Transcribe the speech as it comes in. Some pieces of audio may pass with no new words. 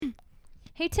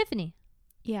Hey, Tiffany,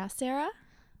 Yeah, Sarah?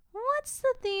 what's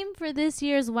the theme for this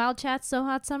year's Wild Chat So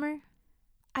Hot Summer?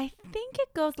 I think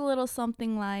it goes a little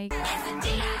something like...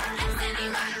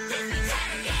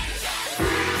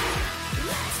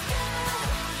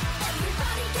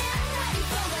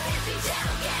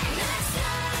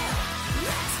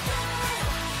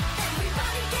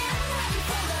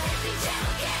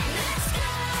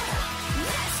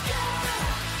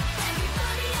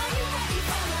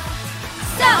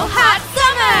 So Hot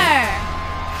Summer!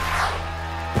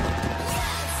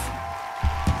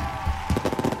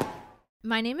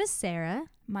 My name is Sarah,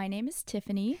 My name is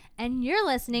Tiffany. and you're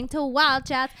listening to Wild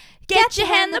Chats Get Your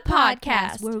Hand the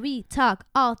Podcast, where we talk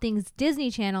all things Disney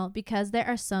Channel because there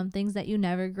are some things that you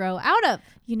never grow out of.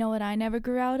 You know what I never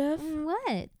grew out of?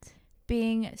 What?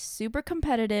 Being super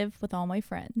competitive with all my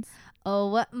friends.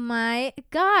 Oh my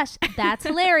gosh, that's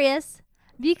hilarious.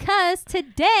 Because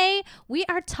today we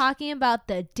are talking about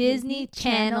the Disney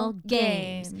Channel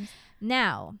games.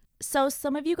 Now, So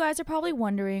some of you guys are probably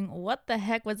wondering, what the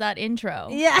heck was that intro?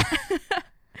 yeah.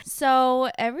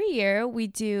 So every year we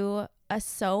do a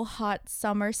So Hot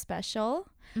Summer special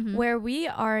Mhm. where we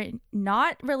are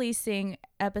not releasing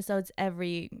episodes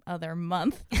every other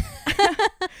month.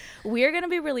 We're going to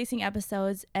be releasing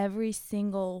episodes every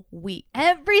single week.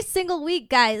 Every single week,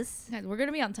 guys. Guys, we're going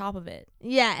to be on top of it.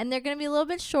 Yeah, and they're going to be a little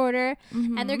bit shorter,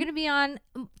 and they're going to be on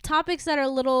topics that are a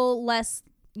little less,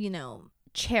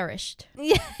 cherished.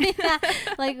 yeah,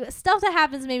 like stuff that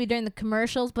happens maybe during the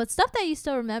commercials, but stuff that you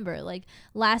still remember. Like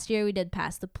last year we did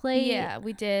Pass the Plate. Yeah,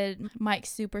 we did Mike's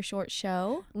super short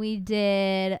show. We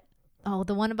did,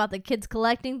 the one about the kids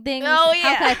collecting things. Oh,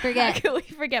 yeah. How could I forget? How could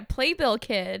we forget Playbill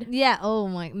Kid? Yeah, oh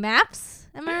my, maps?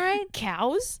 Am I right?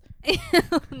 Cows.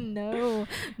 No.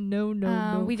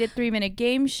 We did 3-minute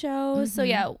game shows. So Mhm.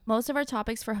 yeah, most of our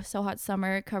topics for So Hot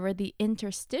Summer cover the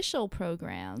interstitial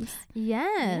programs.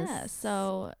 Yes. Yeah,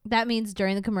 so that means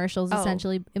during the commercials, Oh.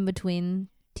 essentially in between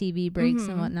TV breaks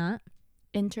and Mhm. whatnot.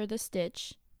 Enter the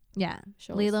Stitch Yeah.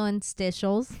 shows. Lilo and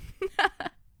Stitchels.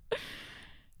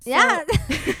 So, Yeah.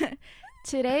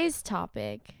 Today's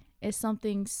topic is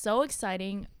something so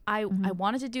exciting. I Mhm.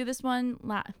 wanted to do this one.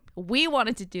 We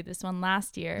wanted to do this one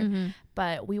last year, Mhm.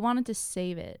 but we wanted to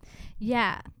save it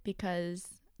Yeah. because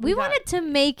We wanted to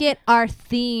make it our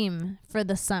theme for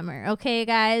the summer. Okay,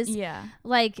 guys? Yeah.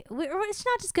 Like, it's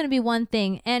not just going to be one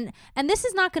thing. And this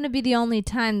is not going to be the only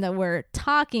time that we're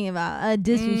talking about a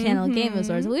Disney Channel Game of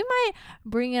Swords. Mhm. We might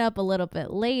bring it up a little bit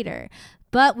later.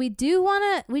 But we do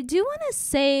want to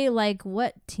say like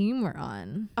what team we're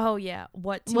on. Oh yeah.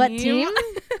 What team? What team?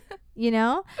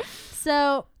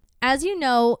 So as you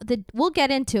know, we'll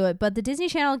get into it, but the Disney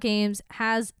Channel games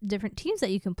has different teams that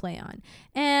you can play on.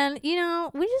 And,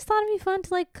 we just thought it'd be fun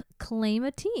to like claim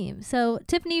a team. So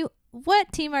Tiffany,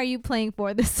 what team are you playing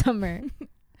for this summer?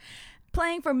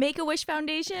 Playing for Make-A-Wish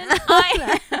Foundation. Just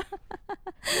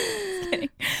kidding.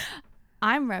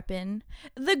 I'm repping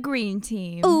the green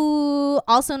team. Ooh,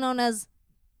 also known as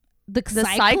the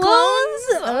Cyclones? Cyclones?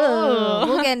 Oh, Oh.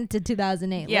 we'll get into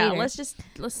 2008 Yeah, later.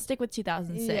 let's stick with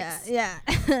 2006. Yeah.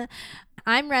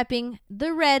 I'm repping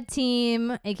the red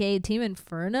team, aka Team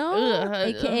Inferno, Ugh.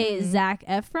 aka Zac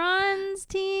Efron's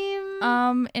team.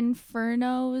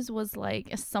 Inferno's was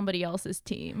like somebody else's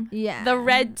team. Yeah, The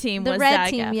red team the was red Zac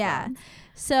team. Efron. Yeah.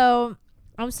 So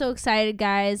I'm so excited,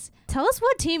 guys. Tell us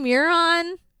what team you're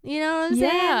on. You know what I'm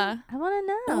saying? Yeah. I want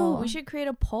to Oh, know. we should create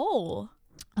a poll.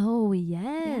 Oh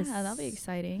yes. Yeah, that'll be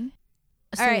exciting.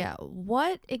 All So right. yeah,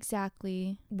 what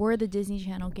exactly were the Disney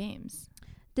Channel games?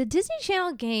 The Disney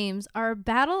Channel games are a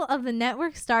Battle of the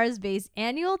Network Stars based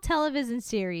annual television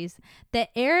series that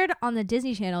aired on the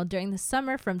Disney Channel during the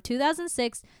summer from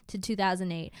 2006 to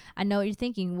 2008. I know what you're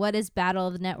thinking. What is Battle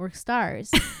of the Network Stars?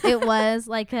 It was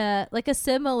like a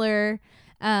similar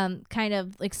kind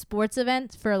of like sports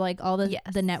event for like all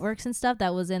the networks and stuff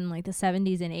that was in like the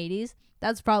 70s and 80s.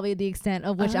 That's probably the extent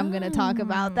of which I'm going to talk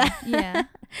about that. Yeah.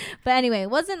 But anyway, it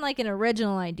wasn't like an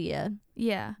original idea.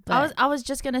 Yeah. But- I was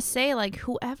just going to say, like,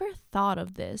 whoever thought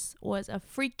of this was a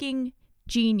freaking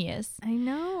genius. I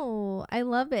know. I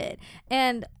love it.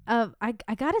 And I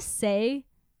got to say,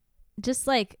 just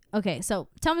like, okay, so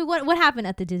tell me what happened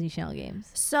at the Disney Channel games.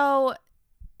 So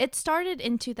it started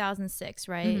in 2006,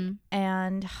 right? Mhm.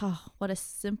 And what a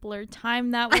simpler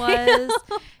time that was.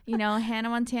 Hannah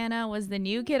Montana was the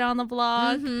new kid on the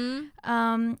block.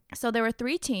 Mhm. So there were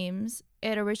 3 teams.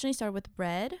 It originally started with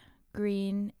red,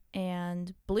 green,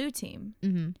 and blue team.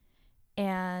 Mhm.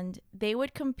 And they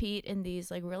would compete in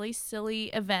these like really silly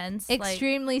events.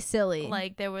 Extremely silly.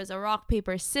 Like there was a rock,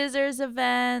 paper, scissors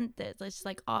event. There's just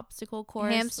like obstacle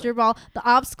course. Hamster ball. The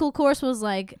obstacle course was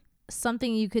like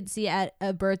something you could see at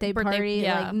a birthday party.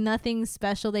 Yeah. Like nothing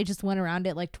special. They just went around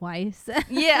it like twice.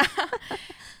 Yeah.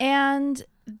 And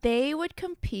they would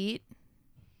compete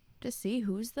to see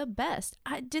who's the best.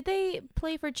 Did they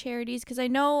play for charities? Because I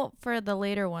know for the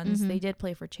later ones, they did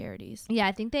play for charities. Yeah,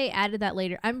 I think they added that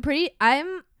later. I'm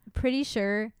pretty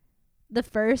sure the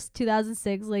first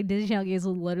 2006 like Disney Channel games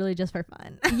was literally just for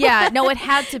fun. Yeah, no, it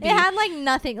had to be. It had like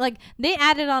nothing. Like they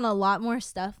added on a lot more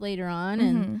stuff later on,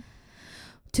 and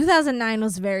 2009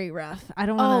 was very rough. I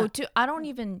don't want to. I don't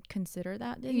even consider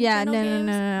that Disney Yeah, Channel games.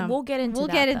 no. We'll get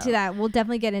into that. We'll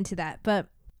definitely get into that. But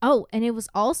and it was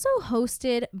also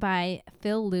hosted by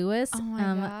Phil Lewis, Oh my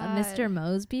God. Mr.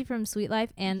 Mosby from Sweet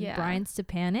Life, and Brian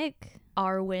Stepanek.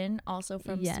 Arwen, also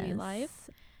from Sweet Life.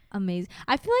 Amazing.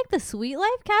 I feel like the Sweet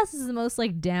Life cast is the most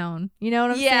like down. You know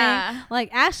what I'm saying?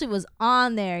 Like Ashley was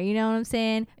on there. You know what I'm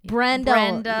saying?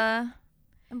 Brenda's Dude,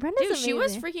 amazing. she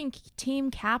was freaking team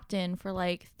captain for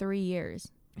like 3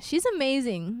 years. She's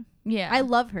amazing. Yeah. I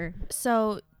love her.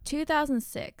 So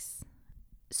 2006,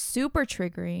 super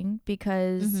triggering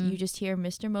because you just hear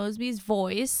Mr. Mosby's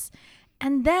voice.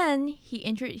 And then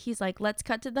he's like, let's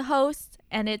cut to the host.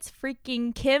 And it's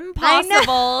freaking Kim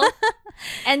Possible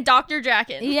and Dr.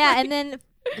 Draken. Yeah. And then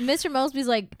Mr. Mosby's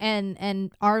like, and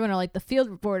Arwen are like the field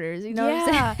reporters. You know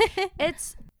what I'm saying?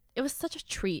 It was such a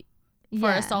treat for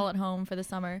us all at home for the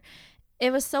summer.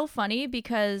 It was so funny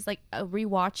because like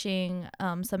rewatching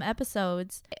some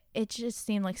episodes, it just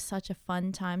seemed like such a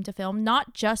fun time to film.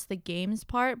 Not just the games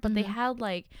part, but they had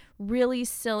like really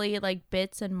silly like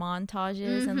bits and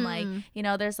montages and like, you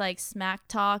know, there's like smack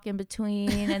talk in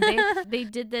between, and they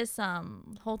did this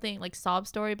whole thing like sob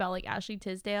story about like Ashley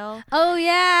Tisdale. Oh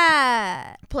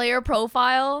yeah. Player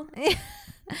profile.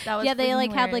 That was they like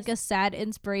hilarious. had like a sad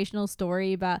inspirational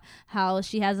story about how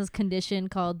she has this condition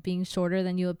called being shorter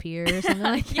than you appear or something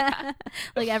like that.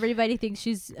 Like everybody thinks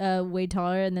she's way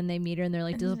taller, and then they meet her and they're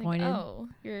like disappointed. Like, oh,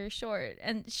 you're short.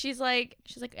 And she's like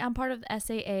I'm part of the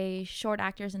SAA, Short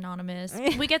Actors Anonymous.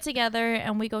 We get together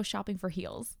and we go shopping for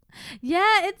heels.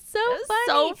 Yeah, it's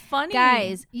so funny.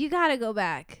 Guys, you gotta go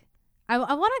back. I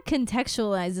want to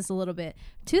contextualize this a little bit.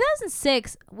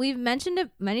 2006, we've mentioned it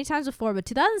many times before, but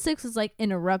 2006 was like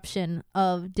an eruption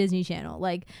of Disney Channel.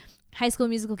 Like High School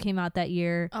Musical came out that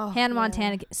year. Hannah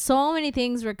Montana. So many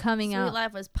things were coming out. Sweet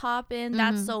Life was popping.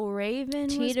 That's So Raven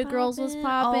Cheetah was Girls was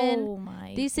popping. Oh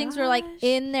my These things were like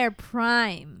in their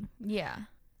prime. Yeah.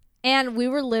 And we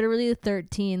were literally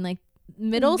 13, like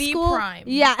middle school prime.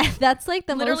 Yeah, that's like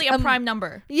the literally most a prime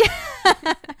number. Yeah.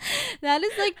 That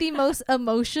is like the most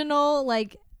emotional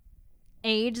like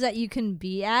age that you can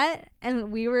be at,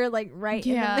 and we were like right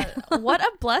in the middle. What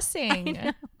a blessing.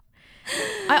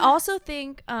 I also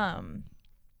think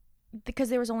because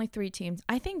there was only 3 teams,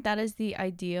 I think that is the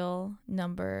ideal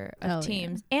number of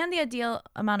teams and the ideal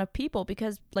amount of people,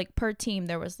 because like per team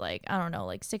there was like, I don't know,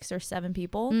 like 6 or 7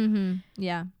 people.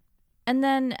 Yeah. And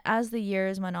then as the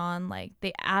years went on, like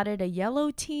they added a yellow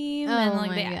team, and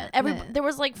like there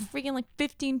was like freaking like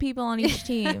 15 people on each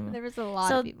team. There was a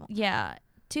lot of people. Yeah.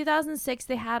 2006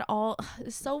 they had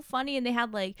it's so funny, and they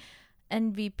had like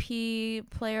MVP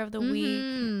player of the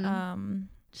week,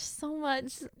 just so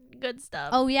much good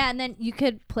stuff. Oh yeah, and then you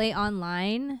could play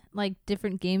online like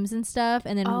different games and stuff,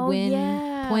 and then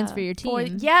win points for your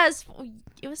team. Yes,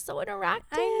 it was so interactive.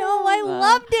 I know, I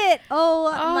loved it.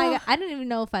 Oh my god, I didn't even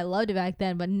know if I loved it back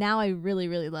then, but now I really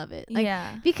really love it. Like,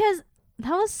 because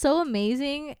that was so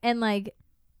amazing, and like,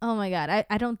 oh my god,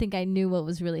 I don't think I knew what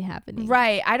was really happening.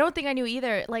 Right, I don't think I knew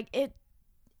either. Like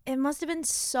it must have been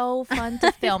so fun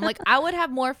to film. Like I would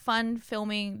have more fun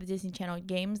filming the Disney Channel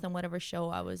games than whatever show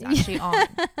I was actually on.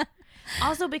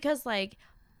 Also because like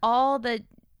all the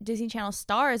Disney Channel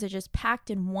stars are just packed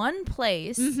in one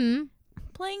place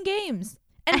playing games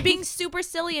and being super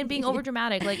silly and being over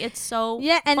dramatic. Like it's so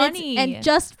funny. And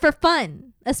just for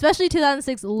fun. Especially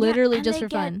 2006, literally just for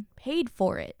fun. Paid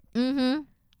for it.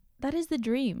 That is the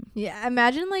dream. Yeah,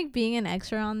 imagine like being an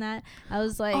extra on that. I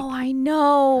was like, oh, I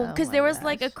know, because there was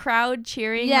like a crowd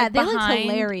cheering. Yeah, like, they looked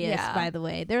hilarious. By the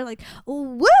way, they're like,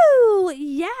 woo,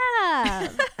 yeah,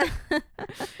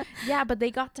 yeah. But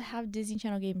they got to have Disney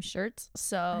Channel game shirts.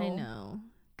 So I know,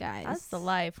 guys, that's the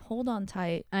life. Hold on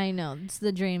tight. I know, it's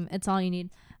the dream. It's all you need.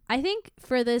 I think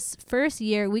for this first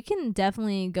year, we can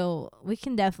definitely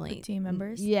the team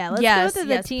members. Yeah, let's go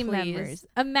through the team members.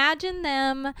 Imagine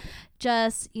them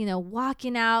just,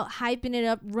 walking out, hyping it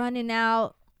up, running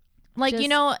out. Like,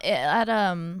 at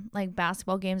like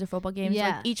basketball games or football games,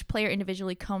 like each player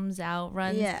individually comes out,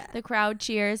 runs, the crowd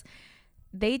cheers.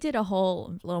 They did a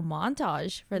whole little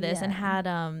montage for this and had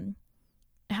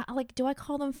like, do I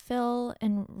call them Phil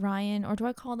and Ryan, or do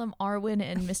I call them Arwen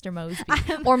and Mr. Mosby,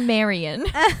 or Marion?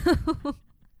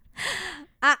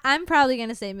 I'm probably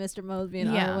gonna say Mr. Mosby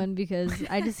and Yeah. Arwen because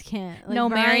I just can't. Like, No,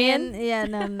 Brian, Marion? Yeah,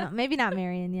 no, maybe not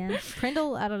Marion. Yeah,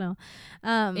 Prindle. I don't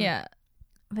know. Yeah.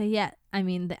 But yeah, I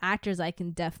mean the actors. I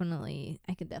can definitely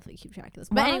keep track of this.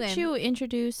 But Why anyway, don't you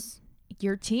introduce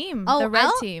your team, Oh, the red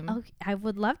I'll- team? okay, I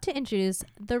would love to introduce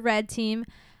the red team.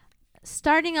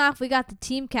 Starting off, we got the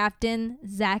team captain,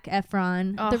 Zac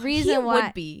Efron. Oh, the reason he why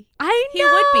would be. I know He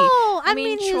would be. I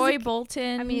mean, he's Troy a-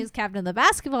 Bolton. I mean, he's captain of the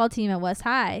basketball team at West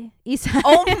High. East High.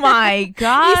 oh my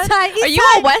God. East High, East Are you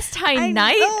High. a West High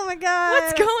Knight? Oh my god!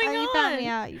 What's going You found me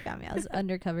on? out. You found me out. I was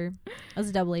undercover. I was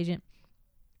a double agent.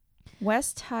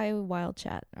 West High Wild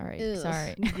Chat. All right. Ugh,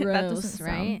 Sorry. That Gross, doesn't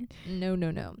right? sound-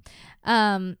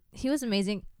 No. He was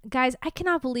amazing, guys. I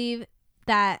cannot believe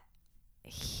that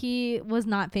he was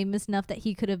not famous enough that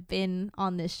he could have been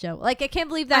on this show. Like, I can't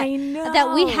believe that I know.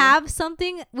 that we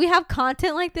have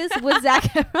content like this with Zac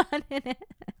Efron in it.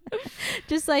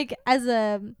 Just like as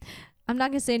a, I'm not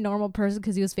gonna say normal person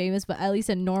because he was famous, but at least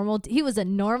he was a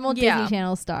normal Yeah. Disney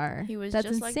Channel star. He was That's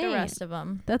just insane. like the rest of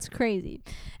them. That's crazy.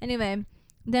 Anyway,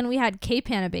 then we had Kay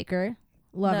Panabaker,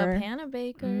 lover. The Panna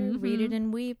Baker. Mhm. Read it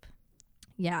and weep.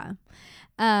 Yeah.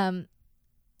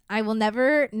 I will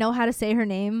never know how to say her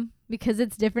name because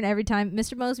it's different every time.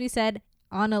 Mr. Mosby said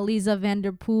Annalisa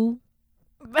Vanderpool,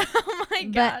 oh my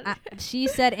God. but she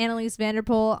said Annalise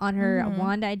Vanderpool on her Mhm.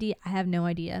 wand ID. I have no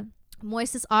idea.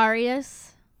 Moises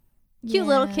Arias. Cute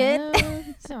little kid.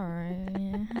 It's alright.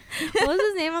 Yeah. What was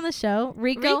his name on the show?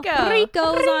 Rico. Rico.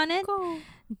 Rico was on it.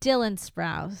 Dylan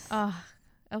Sprouse. Oh,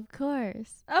 of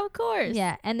course. Of course.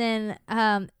 Yeah. And then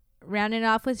rounding it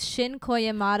off with Shin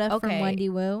Koyamada from Okay. Wendy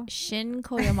Wu. Shin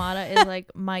Koyamada is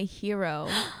like my hero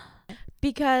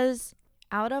because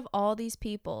out of all these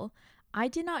people, I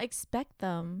did not expect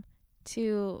them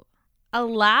to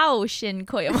allow Shin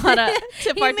Koyamada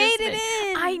to He participate. made it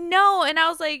in. I know, and I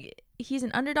was like, he's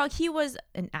an underdog. He was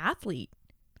an athlete.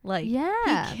 Like,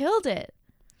 Yeah. he killed it.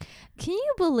 Can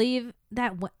you believe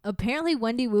that apparently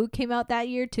Wendy Wu came out that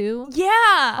year too?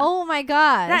 Yeah. Oh my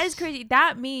god. that is crazy.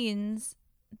 That means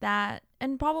that,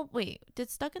 and probably, did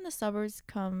Stuck in the Suburbs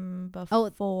come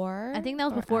before? I think that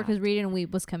was or before because after? Read and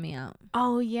Weep was coming out.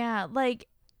 Oh yeah, like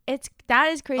that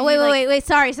is crazy. Oh wait, like, wait.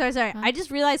 Sorry. Huh? I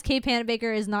just realized Kay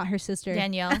Panabaker is not her sister.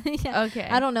 Danielle. Yeah. Okay.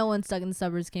 I don't know when Stuck in the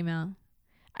Suburbs came out.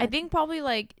 I think probably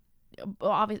like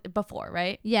obviously before,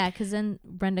 right? Yeah, because then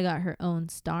Brenda got her own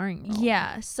starring role.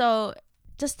 Yeah. So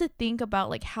just to think about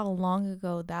like how long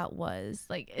ago that was,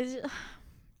 like,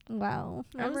 Wow.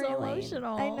 I'm so Memory lane.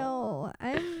 emotional. I know.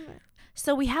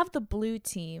 so we have the blue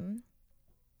team.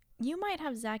 You might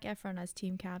have Zac Efron as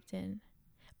team captain,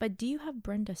 but do you have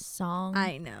Brenda Song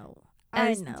I know.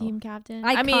 as I know. team captain?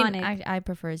 Iconic. I mean, I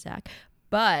prefer Zac,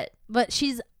 but But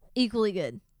she's equally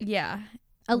good. yeah,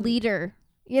 A leader.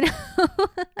 You know.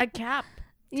 a cap.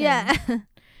 Yeah.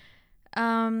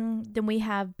 Then we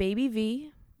have Baby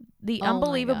V, the Oh my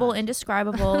unbelievable, gosh.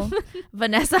 indescribable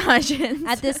Vanessa Hudgens.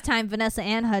 At this time, Vanessa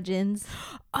Ann Hudgens.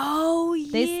 oh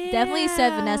yeah, They definitely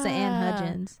said Vanessa Ann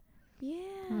Hudgens. Yeah.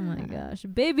 Oh my gosh.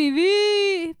 Baby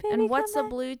V. Baby, And what's the come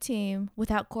back. blue team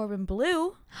without Corbin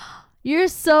Blue? You're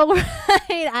so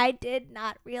right. I did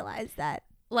not realize that.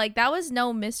 Like, that was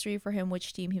no mystery for him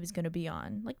which team he was going to be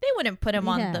on. Like, they wouldn't put him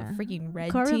on the Yeah. freaking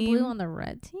red Corbin team. Blue on the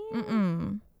red team?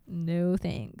 Mm-mm. No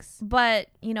thanks. But,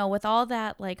 you know, with all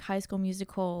that, like, High School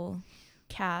Musical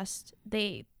cast,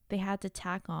 they had to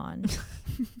tack on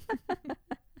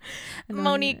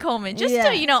Monique Coleman just Yeah.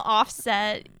 to, you know,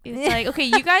 offset. It's like, okay,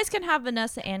 you guys can have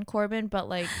Vanessa and Corbin, but,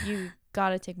 like, you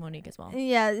gotta take Monique as well.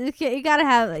 Yeah, you gotta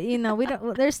have, we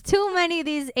don't, there's too many of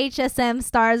these HSM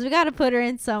stars. We gotta put her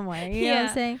in somewhere. You know what Yeah.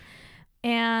 I'm saying?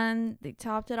 And they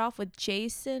topped it off with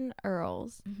Jason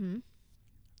Earls. Mm-hmm.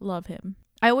 Love him.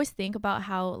 I always think about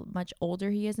how much older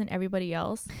he is than everybody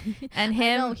else. And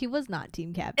him. No, he was not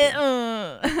team captain.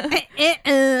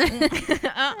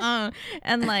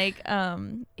 And like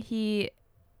he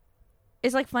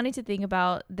it's like funny to think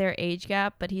about their age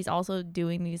gap, but he's also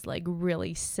doing these like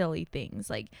really silly things.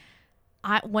 Like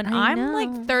when I I'm know.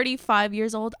 like 35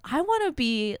 years old, I want to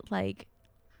be like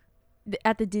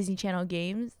at the Disney Channel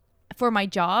games for my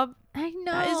job. I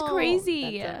know. That is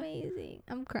crazy. That's amazing.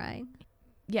 I'm crying.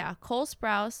 Yeah, Cole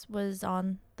Sprouse was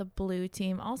on the blue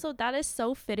team. Also, that is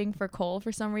so fitting for Cole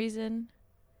for some reason.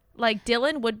 Like,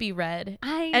 Dylan would be red.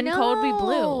 And Cole would be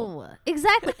blue.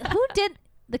 Exactly. Who did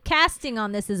the casting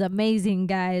on this is amazing,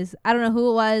 guys. I don't know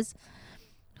who it was.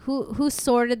 Who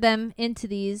sorted them into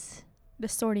these? The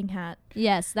sorting hat.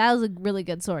 Yes, that was a really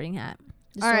good sorting hat.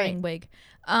 The All sorting wig.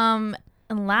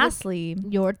 And lastly,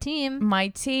 your team. my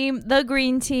team, the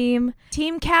green team,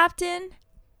 team captain,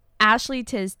 Ashley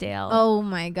Tisdale. Oh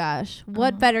my gosh.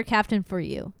 What better captain for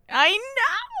you? I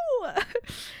know.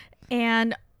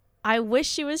 And I wish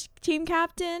she was team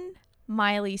captain,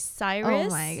 Miley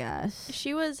Cyrus. Oh my gosh.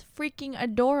 She was freaking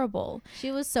adorable.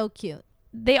 She was so cute.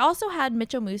 They also had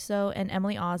Mitchell Musso and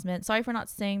Emily Osment. Sorry for not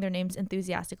saying their names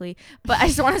enthusiastically, but I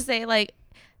just want to say, like,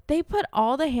 they put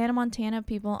all the Hannah Montana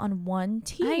people on one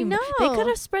team. I know. They could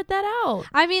have spread that out.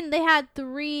 I mean, they had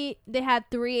three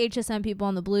HSM people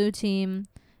on the blue team.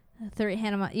 Three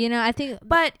Hannah, I think.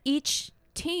 But each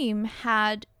team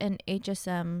had an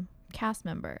HSM cast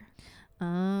member.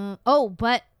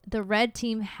 But the red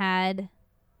team had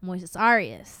Moises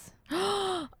Arias.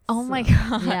 Oh my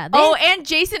god. Yeah. And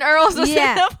Jason Earls was in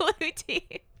the blue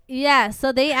team. Yeah,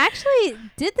 so they actually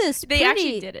did this. They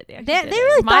actually did it. They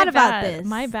really thought about this.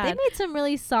 My bad. They made some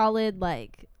really solid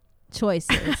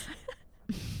choices.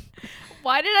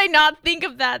 Why did I not think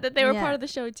of that they were part of the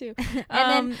show too? And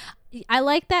then I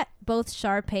like that both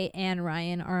Sharpay and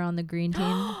Ryan are on the green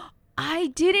team. I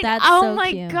didn't. That's oh so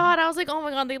my cute. god! I was like, oh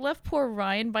my god, they left poor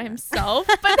Ryan by himself.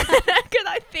 But then could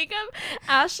I think of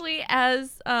Ashley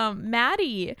as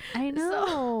Maddie? I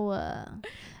know.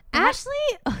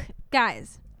 Ashley,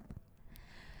 guys.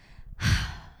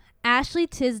 Ashley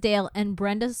Tisdale and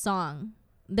Brenda Song.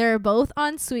 They're both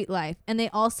on Sweet Life, and they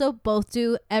also both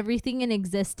do Everything in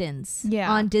Existence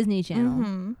on Disney Channel.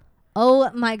 Mm-hmm.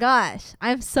 Oh my gosh,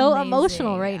 I'm so Amazing.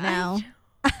 emotional right now.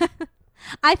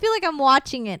 I feel like I'm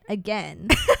watching it again.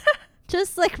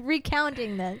 Just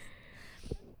recounting this.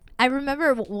 I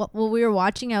remember while we were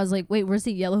watching, I was like, wait, where's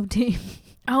the yellow team?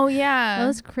 Oh yeah, That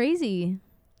was crazy.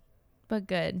 but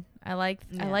good. I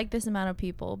like this amount of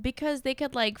people because they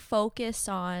could focus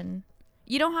on.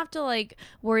 You don't have to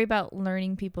worry about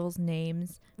learning people's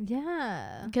names.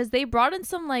 Yeah. Because they brought in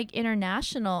some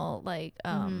international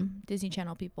Disney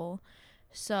Channel people.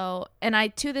 So, and I,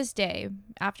 to this day,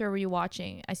 after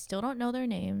rewatching, I still don't know their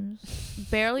names.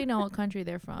 Barely know what country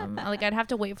they're from. I'd have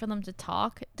to wait for them to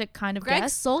talk to kind of Greg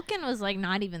guess. Sulkin was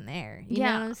not even there. You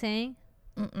know what I'm saying?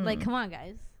 Mm-mm. Come on,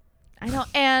 guys. I know.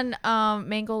 And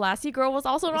Mango Lassie Girl was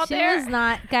also not there. She was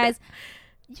not. Guys,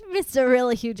 you missed a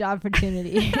really huge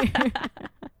opportunity.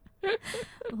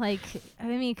 I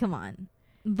mean, come on.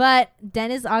 But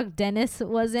Dennis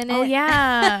was in it. Oh,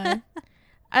 yeah.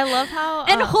 I love how...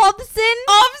 And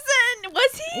Hobson.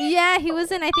 Was he? Yeah, he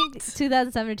was in, I think,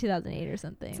 2007 or 2008 or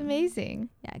something. It's amazing.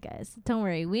 Yeah, guys. Don't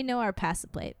worry. We know our pass the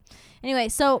plate. Anyway,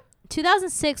 so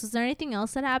 2006, was there anything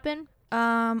else that happened?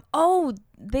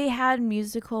 They had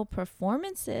musical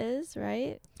performances,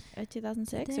 right?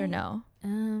 2006 or no?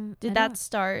 Did that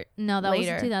start? No, that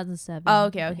later? was 2007. Oh,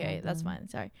 okay. That's fine.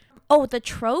 Sorry. Oh, the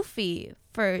trophy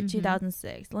for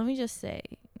 2006. Let me just say,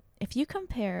 if you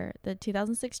compare the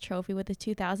 2006 trophy with the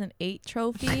 2008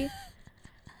 trophy,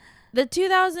 the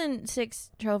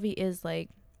 2006 trophy is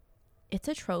it's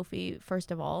a trophy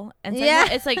first of all, and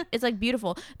it's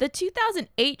beautiful. The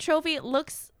 2008 trophy it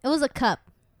was a cup.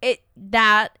 It's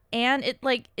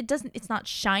not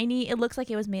shiny. It looks like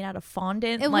it was made out of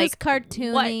fondant. It was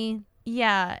cartoony. What?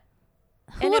 Yeah.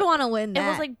 Who would want to win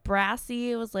that? It was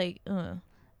brassy. It was No.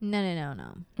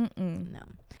 Mm-mm. No.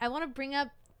 I want to bring up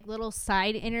little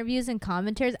side interviews and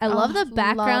commentaries. I love the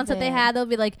backgrounds that they had. They'll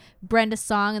be Brenda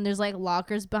Song and there's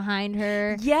lockers behind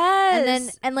her. Yes.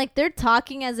 And then they're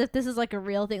talking as if this is a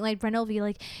real thing. Brenda will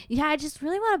be yeah, I just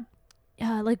really want to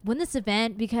win this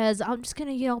event because I'm just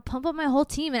gonna pump up my whole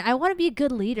team and I want to be a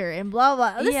good leader and blah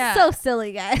blah. This is so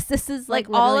silly, guys. This is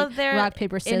all of their rock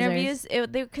paper scissors interviews.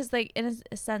 Because in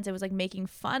a sense it was making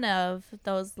fun of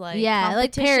those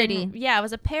parody. Yeah, it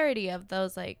was a parody of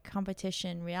those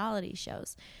competition reality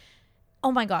shows.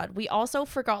 Oh my god, we also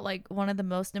forgot one of the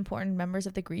most important members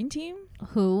of the green team.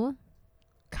 Who?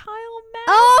 Kyle Massey.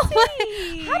 Oh,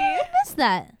 how did I miss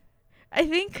that? I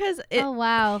think because oh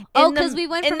wow. Because we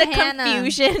went from the Hannah.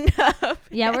 Confusion of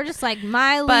yeah, we're just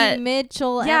Miley,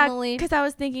 Mitchell, Emily. Because I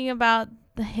was thinking about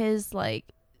his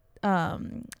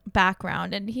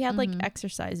background, and he had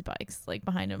exercise bikes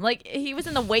behind him. He was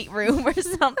in the weight room or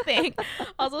something.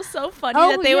 Also, so funny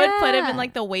that they would put him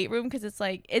in the weight room because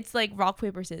it's rock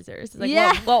paper scissors.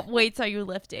 It's what weights are you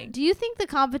lifting? Do you think the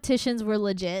competitions were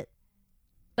legit?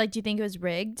 Do you think it was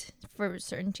rigged for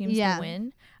certain teams to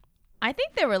win? I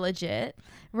think they were legit.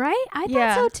 Right? I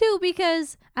thought so too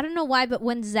because I don't know why, but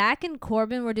when Zach and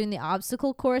Corbin were doing the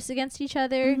obstacle course against each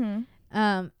other,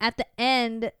 at the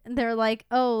end, they're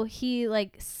oh, he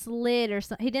slid or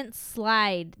something. He didn't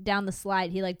slide down the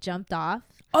slide. He jumped off.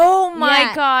 Oh my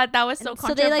Yeah. god, that was so And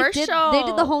controversial. they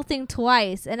did the whole thing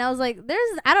twice, and I was like,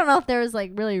 I don't know if there was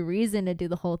like really reason to do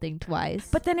the whole thing twice.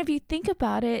 But then if you think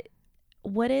about it,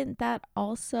 wouldn't that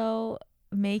also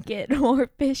make it more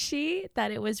fishy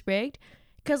that it was rigged?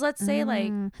 Because let's say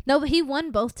like, no, but he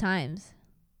won both times.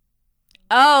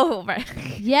 oh right.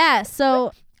 Yeah,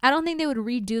 so I don't think they would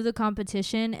redo the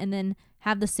competition and then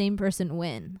have the same person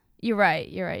win. You're right.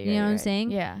 You know what I'm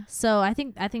saying? Yeah. So I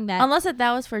think that Unless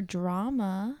that was for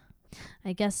drama.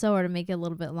 I guess so, or to make it a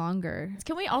little bit longer.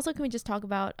 Can we just talk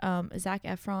about Zac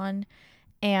Efron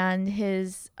and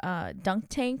his dunk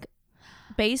tank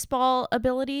baseball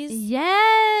abilities?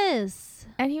 Yes.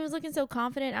 And he was looking so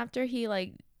confident after he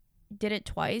like did it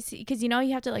twice, because you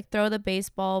have to like throw the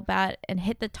baseball bat and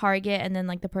hit the target, and then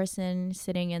like the person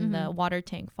sitting in the water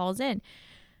tank falls in.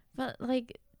 But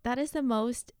like that is the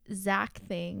most Zach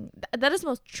thing. That is the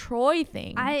most Troy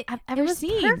thing I've ever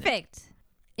seen. Perfect.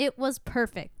 It was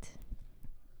perfect.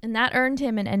 And that earned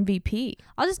him an MVP.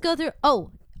 I'll just go through.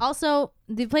 Oh, also,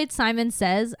 they played Simon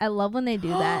Says. I love when they do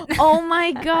that. Oh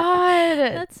my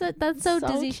god. That's so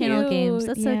Disney cute. Channel games.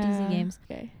 That's so Disney games.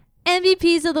 Okay.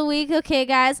 MVPs of the week. Okay,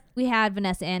 guys. We had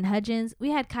Vanessa Ann Hudgens.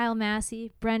 We had Kyle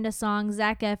Massey, Brenda Song,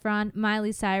 Zac Efron,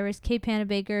 Miley Cyrus, Kate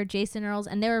Panabaker, Jason Earls,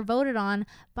 and they were voted on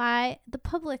by the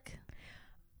public.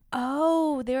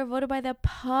 Oh, they were voted by the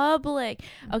public.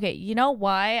 Okay, you know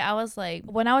why? I was like,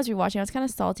 when I was rewatching, I was kind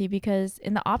of salty because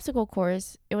in the obstacle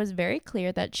course, it was very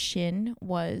clear that Shin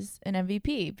was an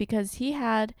MVP because he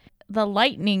had the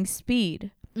lightning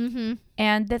speed. Mm-hmm.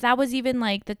 And that was even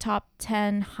like the top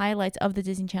 10 highlights of the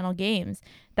Disney Channel games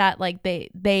that like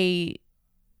they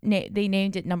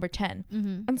named it number 10.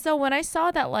 Mm-hmm. And so when I saw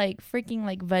that like freaking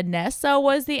like Vanessa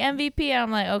was the MVP,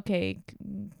 I'm like, okay,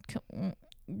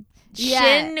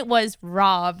 Shin was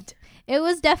robbed. It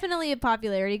was definitely a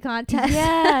popularity contest.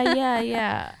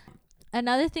 Yeah.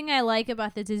 Another thing I like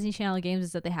about the Disney Channel games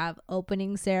is that they have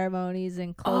opening ceremonies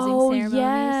and closing ceremonies.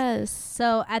 Yes.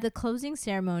 So at the closing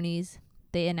ceremonies,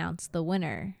 they announced the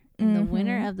winner. And the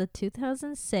winner of the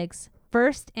 2006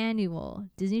 first annual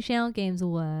Disney Channel games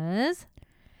was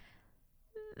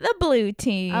the blue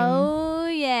team. Oh,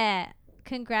 yeah.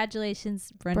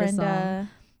 Congratulations, Brenda. Song.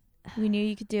 We knew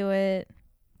you could do it.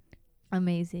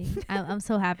 Amazing. I'm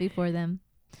so happy for them.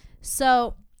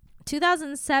 So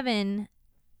 2007,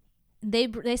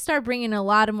 they start bringing a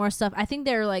lot of more stuff. I think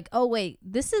they're like, oh wait,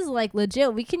 this is like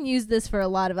legit. We can use this for a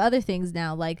lot of other things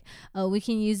now. Like, oh, we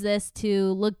can use this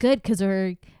to look good because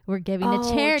we're giving to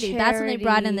charity. That's when they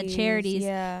brought in the charities.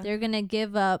 Yeah. They're gonna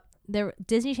give up.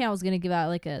 Disney Channel was gonna give out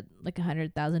like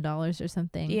 $100,000 or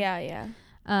something. Yeah.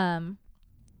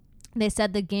 They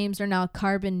said the games are now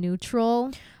carbon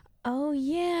neutral. Oh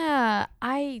yeah,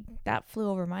 that flew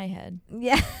over my head.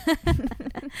 Yeah.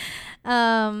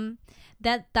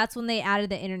 That's when they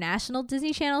added the international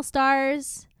Disney Channel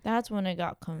stars. That's when it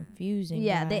got confusing.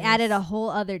 Yeah, guys. they added a whole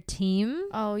other team.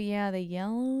 Oh yeah, the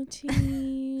yellow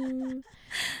team.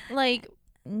 Like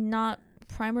not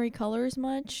primary colors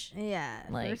much. Yeah.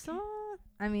 Like, first of all,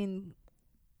 I mean,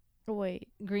 wait,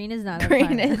 green is not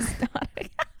green is not.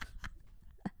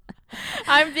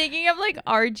 I'm thinking of like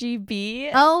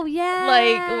RGB. Oh yeah.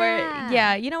 Like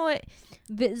where you know what?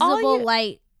 Visible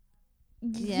light.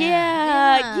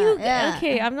 Yeah.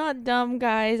 Okay, I'm not dumb,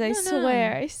 guys. I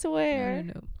swear.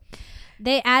 No.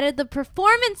 They added the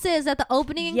performances at the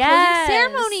opening and closing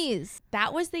ceremonies.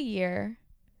 That was the year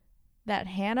that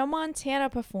Hannah Montana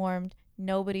performed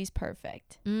Nobody's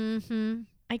Perfect. Mm-hmm.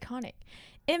 Iconic.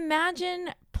 Imagine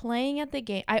playing at the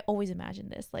game. I always imagine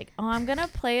this. Like, oh, I'm going to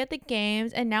play at the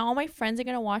games, and now all my friends are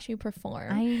going to watch me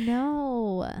perform. I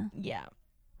know. Yeah.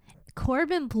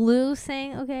 Corbin Blue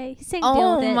sang, okay? He sang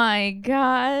Deal With It. Oh, my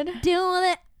God. Deal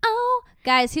With It. Oh.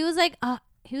 Guys, he was like,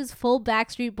 he was full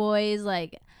Backstreet Boys,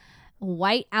 like,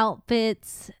 white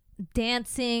outfits,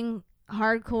 dancing,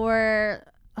 hardcore.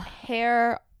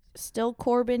 Hair still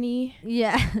Corbin-y.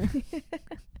 Yeah.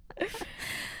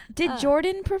 Did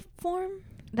Jordan perform?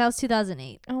 That was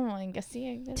 2008. Oh my god.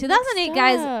 2008,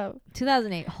 guys.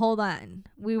 2008. Hold on.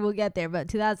 We will get there, but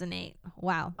 2008.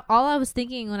 Wow. All I was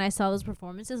thinking when I saw those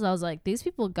performances, I was like, these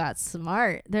people got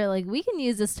smart. They're like, we can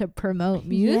use this to promote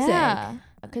music. Yeah.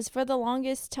 Because for the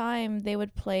longest time, they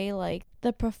would play like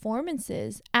the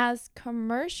performances as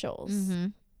commercials,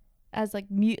 as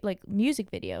like music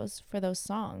videos for those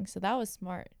songs. So that was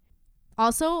smart.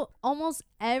 Also, almost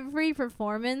every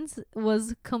performance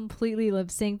was completely lip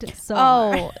synced. So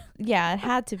hard. Yeah, it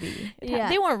had to be. Yeah.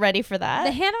 They weren't ready for that.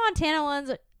 The Hannah Montana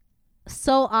ones are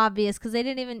so obvious because they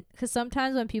didn't even, because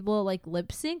sometimes when people like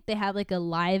lip sync, they have like a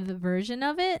live version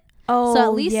of it. So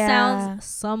at least sounds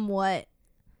somewhat,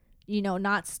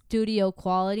 not studio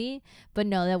quality, but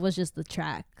no, that was just the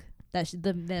track. That's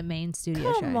the main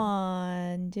studio track. Come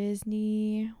on,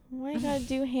 Disney. Why you gotta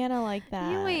do Hannah like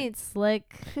that? You ain't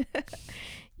slick.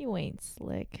 You ain't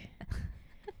slick.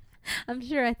 I'm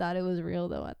sure I thought it was real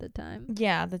though at the time.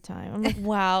 Yeah, at the time. I'm like,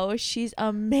 wow, she's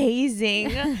amazing.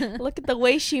 Look at the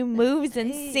way she moves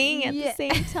and sing at the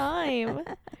same time.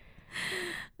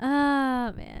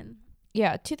 Ah, man.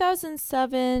 Yeah,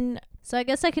 2007. So I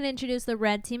guess I can introduce the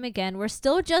red team again. We're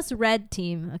still just red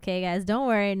team. Okay, guys, don't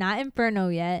worry. Not Inferno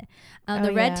yet.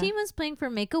 The red team was playing for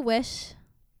Make-A-Wish.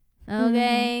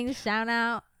 Okay, shout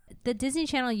out. The Disney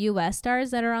Channel US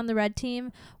stars that are on the red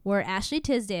team were Ashley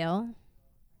Tisdale,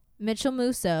 Mitchell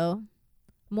Musso,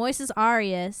 Moises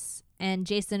Arias, and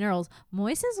Jason Earls.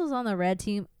 Moises was on the red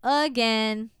team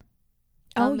again.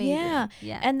 Oh, Amazing.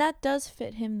 yeah. And that does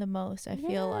fit him the most, I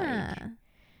feel like.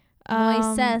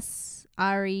 Moises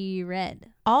Ari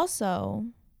Red. Also,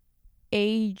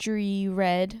 Adri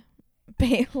Red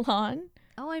Balon.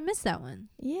 Oh, I missed that one.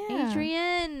 Yeah.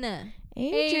 Adrian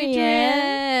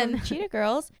From Cheetah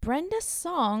Girls. Brenda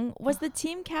Song was the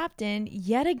team captain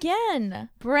yet again.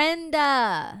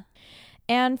 Brenda.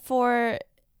 And for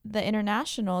the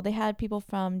international, they had people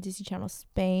from Disney Channel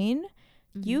Spain,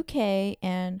 UK,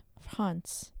 and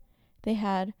France. They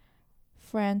had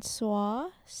Francois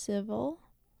Civil,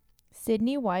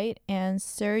 Sydney White, and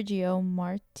Sergio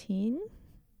Martin.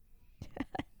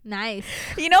 Nice.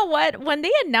 You know what? When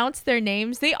they announce their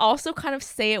names, they also kind of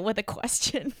say it with a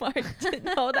question mark to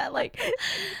know that, like,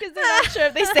 because they're not sure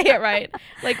if they say it right.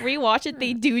 Like, rewatch it,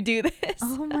 they do this.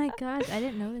 Oh my gosh, I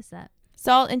didn't notice that.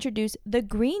 So I'll introduce the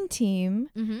green team.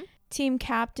 Team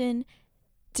captain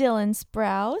Dylan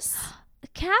Sprouse.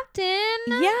 Captain.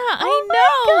 Yeah, Oh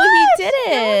I know. He did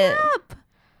it. Going up.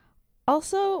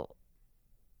 Also,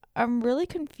 I'm really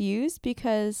confused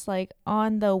because, like,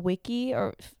 on the wiki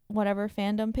or whatever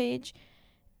fandom page,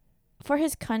 for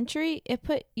his country, it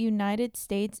put United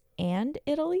States and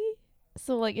Italy.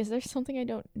 So, like, is there something I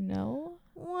don't know?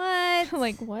 What?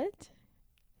 Like, what?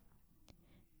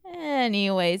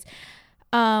 Anyways,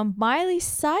 Miley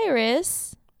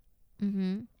Cyrus,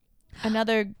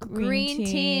 another green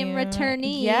team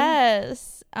returnee.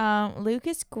 Yes.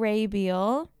 Lucas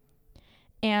Graybeal,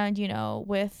 and, you know,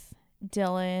 with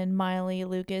Dylan, Miley,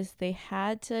 Lucas, they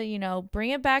had to,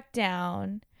 bring it back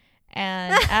down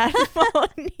and add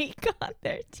Monique on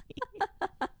their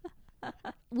team.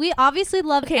 We obviously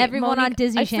love everyone Monique, on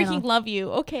Disney Channel. I freaking love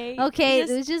you. Okay. Okay, it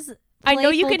was just. I know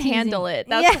you can teasing. handle it.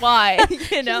 That's why.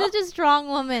 You know, she's such a strong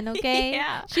woman. Okay.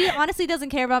 Yeah. She honestly doesn't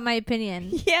care about my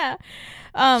opinion. Yeah.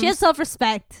 She has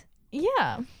self-respect.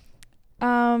 Yeah.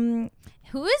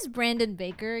 Who is Brandon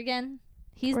Baker again?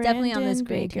 He's definitely on this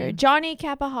green team. Johnny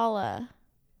Capahala.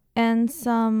 And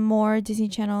some more Disney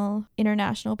Channel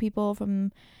international people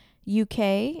from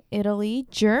UK, Italy,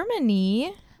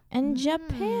 Germany, and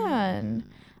Japan.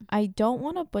 I don't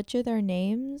want to butcher their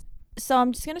names, so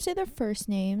I'm just going to say their first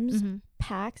names.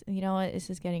 Pax, you know what? This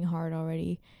is getting hard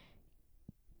already.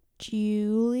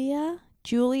 Julia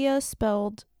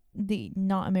spelled the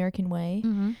not American way.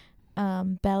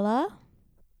 Bella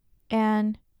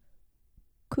and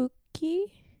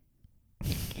Cookie.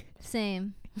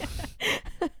 Same.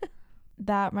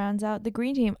 That rounds out the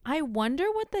green team. I wonder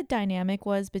what the dynamic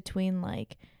was between,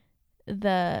 like,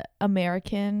 the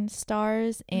American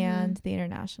stars and the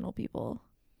international people.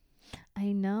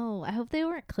 I know. I hope they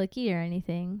weren't cliquey or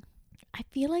anything. I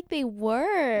feel like they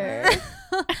were.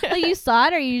 Oh, you saw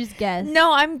it or you just guessed?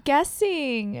 No, I'm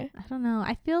guessing. I don't know.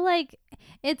 I feel like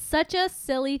it's such a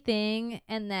silly thing,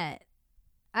 and that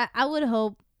I would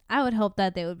hope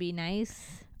that they would be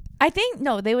nice. I think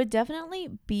they would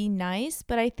definitely be nice,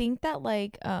 but I think that,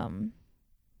 like,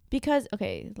 because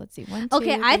let's see, 1, 2,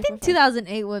 okay, 3, I 4, think 5.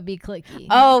 2008 would be cliquey.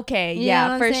 Okay, You know yeah,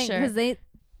 what for I'm saying? sure. 'Cause they,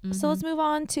 So let's move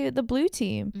on to the blue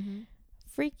team.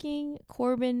 Freaking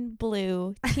Corbin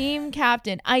Blue, team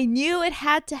captain. I knew it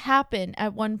had to happen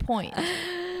at one point.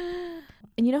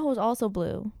 And you know who was also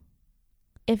blue?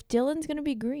 If Dylan's gonna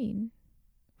be green,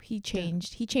 he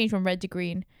changed. He changed from red to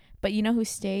green. But you know who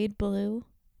stayed blue?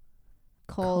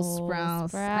 Cole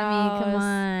Sprouse. I mean, come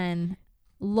on.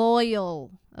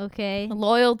 Loyal, okay?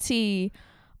 Loyalty.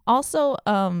 Also,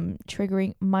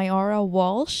 triggering Mayara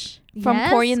Walsh from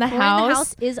Cory in the Cory House. in the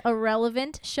House is a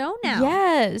relevant show now.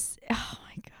 Yes. Oh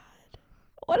my god.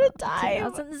 What a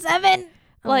time. 2007.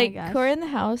 Like, Cory in the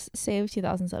House saved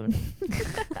 2007.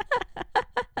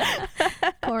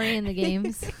 Cory in the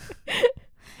games.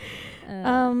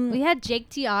 We had Jake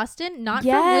T. Austin, not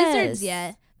from Wizards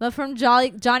yet, but from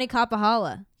Johnny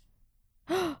Capahala.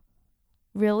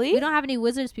 Really? We don't have any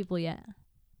Wizards people yet.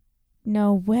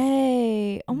 No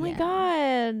way. Oh my Yeah.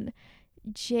 God.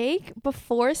 Jake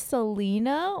before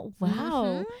Selena.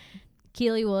 Wow. Mhm.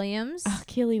 Keely Williams. Oh,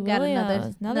 Keely Got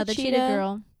Williams. another cheetah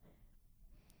girl.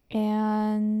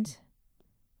 And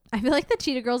I feel like the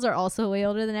cheetah girls are also way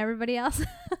older than everybody else.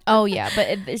 oh yeah,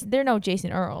 but they're no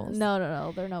Jason Earls.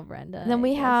 No, they're no Brenda. And then I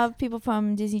we guess. have people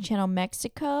from Disney Channel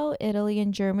Mexico, Italy,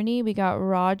 and Germany. We got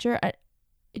Roger,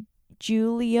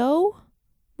 Julio.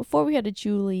 Before we had a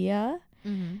Julia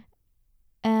Mhm.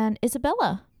 and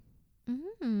Isabella.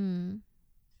 Mhm.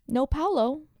 No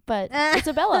Paolo, but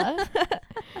Isabella.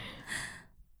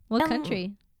 What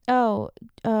country?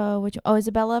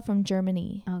 Isabella from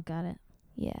Germany. Oh, got it.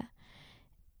 Yeah.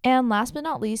 And last but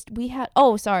not least, we had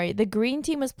the green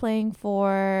team was playing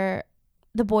for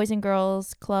the Boys and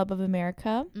Girls Club of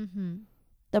America. Mhm.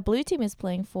 The blue team is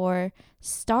playing for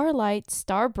Starlight,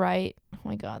 Starbright. Oh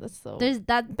my God, that's so.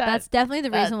 That's definitely the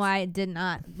reason why I did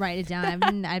not write it down.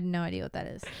 I have no idea what that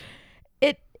is.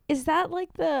 Is that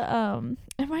like the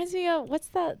it reminds me of what's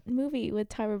that movie with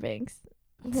Tyra Banks?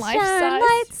 Life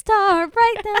Starlight, Size. star,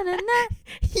 bright down the night.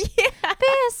 Yeah. Be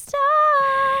a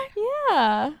star.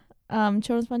 Yeah.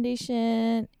 Children's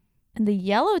Foundation and the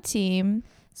yellow team.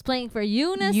 It's playing for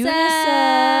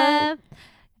UNICEF.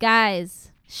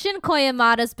 Guys, Shin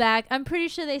Koyamada's back. I'm pretty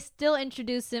sure they still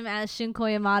introduce him as Shin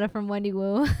Koyamada from Wendy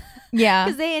Wu. Yeah.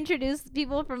 Because they introduce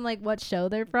people from like what show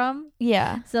they're from.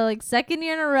 Yeah. So like second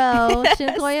year in a row, Shin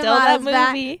Still Koyamada's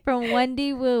that movie. back from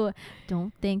Wendy Wu.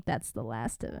 Don't think that's the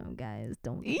last of him, guys.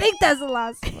 Don't think that's the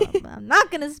last of him. I'm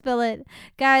not gonna spill it,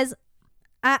 guys.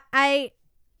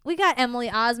 We got Emily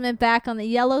Osment back on the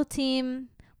yellow team.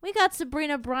 We got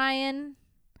Sabrina Bryan.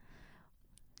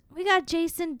 We got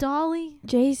Jason Dolly.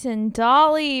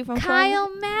 from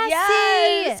Kyle Massey.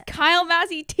 Yes, Kyle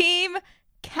Massey, team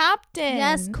captain.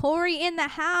 Yes, Corey in the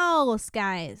house,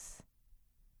 guys.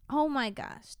 Oh my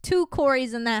gosh. 2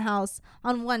 Corys in that house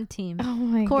on one team. Oh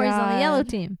my Corey's God. on the yellow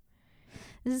team.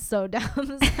 This is so dumb.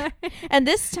 I'm sorry. And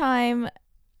this time,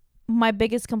 my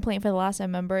biggest complaint for the last time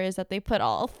member is that they put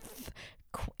all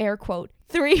air quote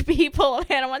 3 people of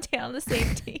Hannah Montana on the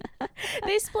same team.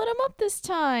 They split them up this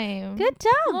time. Good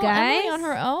job, Little guys. Emily on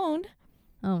her own.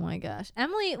 Oh my gosh.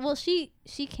 Emily, well, she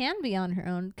can be on her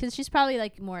own because she's probably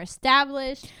like more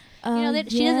established. She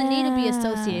doesn't need to be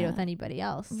associated with anybody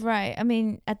else. Right. I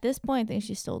mean, at this point, I think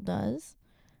she still does.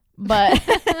 But,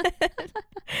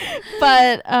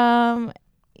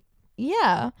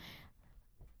 yeah.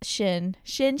 Shin.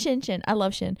 I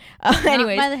love Shin.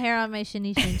 Anyways. Not by the hair on my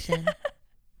shinny shin shin.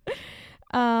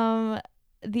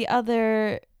 The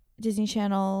other Disney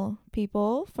Channel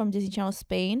people from Disney Channel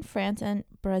Spain, France, and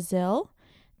Brazil.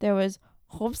 There was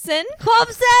Hobson,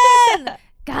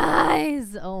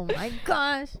 Guys, oh my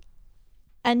gosh.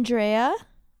 Andrea,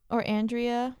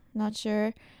 not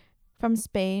sure, from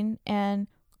Spain, and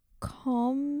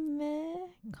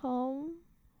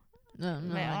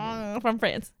No, from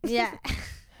France. Yeah.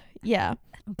 Yeah.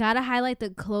 Gotta highlight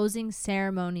the closing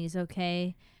ceremonies,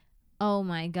 okay? Oh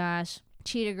my gosh.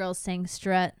 Cheetah Girls sang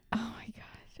Strut. Oh my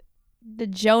gosh. The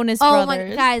Jonas Oh Brothers.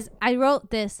 my guys, I wrote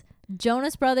this.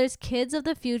 Jonas Brothers, Kids of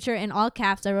the Future in all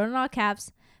caps. I wrote in all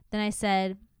caps. Then I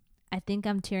said, I think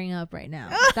I'm tearing up right now.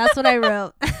 That's what I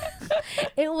wrote.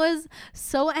 It was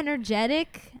so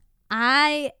energetic.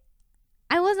 I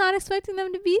was not expecting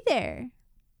them to be there.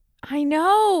 I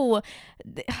know.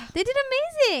 They did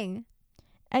amazing.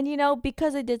 And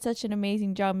because they did such an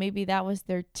amazing job, maybe that was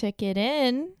their ticket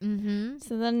in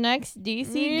to the next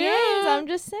DC games. I'm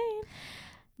just saying.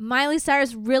 Miley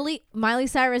Cyrus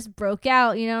broke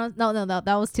out, No,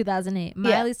 that was 2008.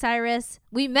 Miley Cyrus.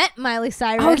 We met Miley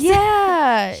Cyrus. Oh,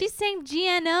 yeah. She sang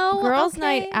GNO. Girls'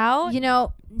 Night Out.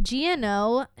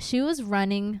 GNO, she was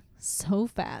running so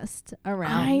fast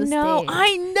around the stage.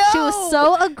 I know. She was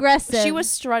so aggressive. She was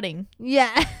strutting.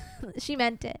 Yeah. She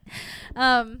meant it.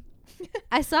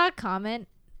 I saw a comment.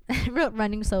 I wrote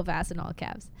running so fast in all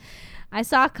caps. I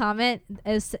saw a comment.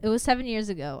 It was 7 years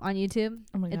ago on YouTube.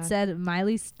 Oh my God. It said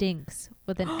Miley stinks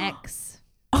with an X.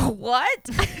 Oh, what?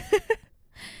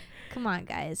 Come on,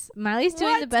 guys. Miley's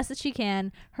doing the best that she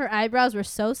can. Her eyebrows were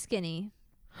so skinny.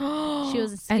 She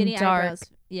was skinny and dark. eyebrows.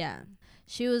 Yeah.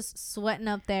 She was sweating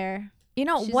up there. She's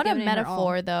What a giving it her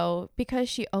metaphor, though, because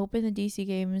she opened the DC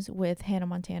games with Hannah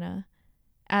Montana.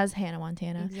 As Hannah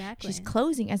Montana. Exactly. She's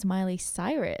closing as Miley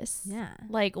Cyrus. Yeah.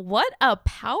 Like, what a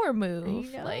power move.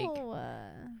 I know. Like,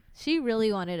 she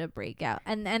really wanted to break out.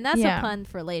 And that's a pun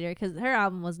for later because her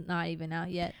album was not even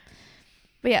out yet.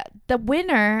 but yeah, the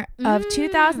winner of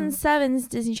 2007's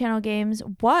Disney Channel games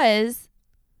was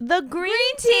the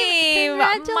Green Team.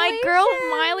 My girl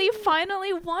Miley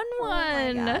finally won one.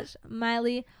 Oh my gosh.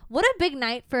 Miley, what a big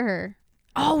night for her.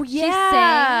 Oh She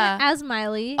yeah. sang as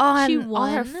Miley. Oh, She and won.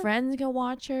 all her friends can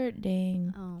watch her.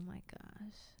 Dang. Oh my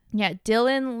gosh. Yeah,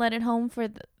 Dylan led it home for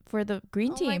the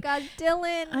green team. Oh my god,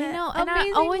 Dylan. I know, and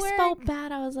I always felt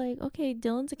bad. I was like, okay,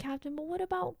 Dylan's a captain, but what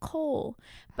about Cole?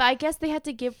 But I guess they had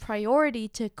to give priority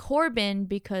to Corbin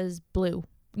because blue.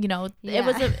 You know, it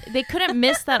was they couldn't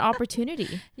miss that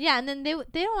opportunity. Yeah, and then they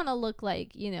don't want to look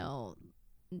like,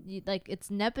 like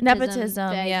it's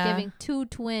nepotism. Yeah, giving two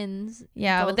twins.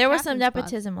 Yeah, but there was some captain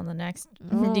nepotism on the next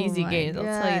Oh DZ my games. I'll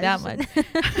tell you that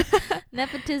much.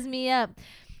 Nepotism me up.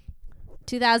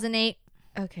 2008.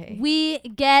 Okay. We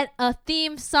get a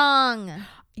theme song.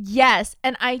 Yes,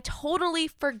 and I totally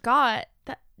forgot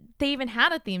that they even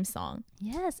had a theme song.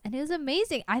 Yes, and it was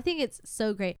amazing. I think it's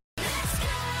so great.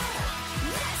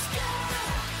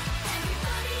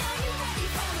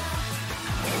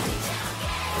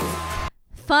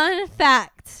 Fun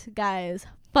fact, guys.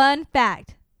 Fun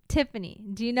fact. Tiffany,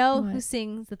 do you know who What?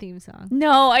 sings the theme song?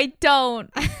 No, I don't.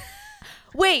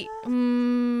 Wait,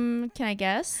 can I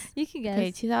guess? You can guess.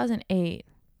 Okay, 2008.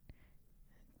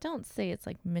 Don't say it's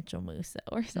like Mitchell Musso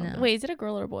or something. No. Wait, is it a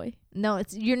girl or a boy? No,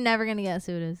 you're never gonna guess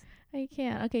who it is. I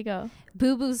can't. Okay, go.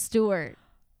 Boo Boo Stewart.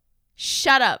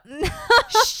 Shut up.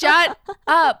 Shut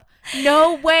up.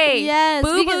 No way. Yes,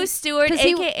 Boo Boo because- Stewart, 'cause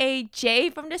he- aka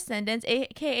Jay from Descendants,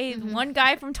 aka Mhm. one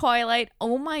guy from Twilight.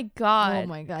 Oh my god. Oh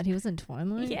my god, he was in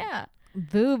Twilight. Yeah.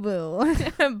 Boo Boo.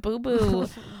 Boo Boo.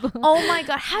 Oh my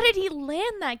god. How did he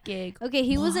land that gig? Okay,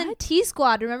 he was in What? T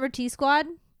Squad. Remember T Squad?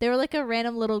 They were like a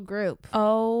random little group.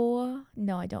 Oh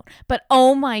no, I don't. But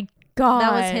oh my god.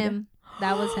 That was him.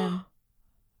 That was him.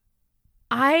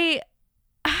 I'm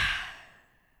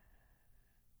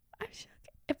shook.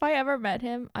 If I ever met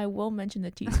him, I will mention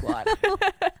the T Squad.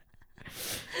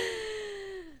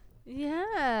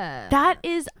 Yeah. That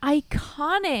is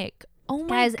iconic. Oh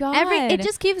my Guys, god. it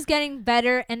just keeps getting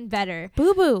better and better.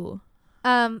 Boo Boo.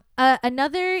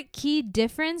 Another key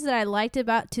difference that I liked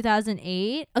about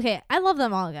 2008. Okay, I love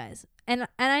them all, guys, and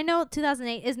I know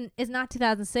 2008 is not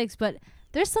 2006, but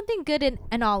there's something good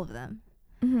in all of them.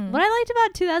 Mm-hmm. What I liked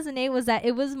about 2008 was that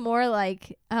it was more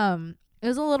like it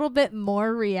was a little bit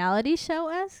more reality show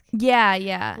esque.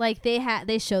 Yeah. Like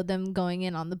they showed them going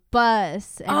in on the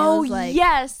bus. And Oh it was like,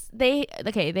 yes. They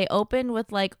opened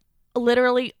with like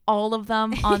literally all of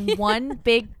them on one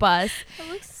big bus. it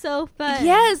looks so fun.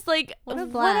 Yes, like What a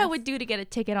what I blast. would do to get a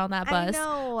ticket on that bus. I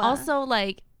know. Also,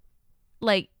 like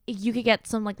you could get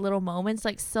some like little moments.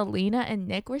 Like Selena and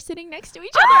Nick were sitting next to each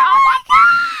other. Oh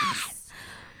my gosh!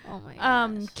 oh my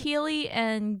gosh. Keely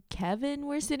and Kevin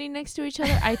were sitting next to each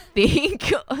other. I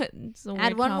think. It's a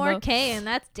Add weird one more combo. K and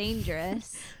that's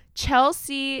dangerous.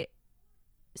 Chelsea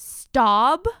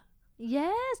Staub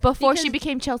Yes. before she because-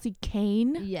 became Chelsea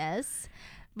Kane. Yes.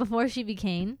 Before she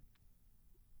became.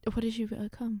 What did she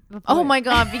become? Before. Oh my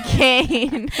God,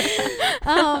 became.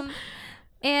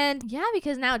 And yeah,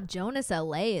 because now Jonas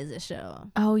LA is a show.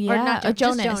 Oh Or yeah, not Jonas.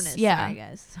 Jonas. Just Jonas. Yeah. Sorry,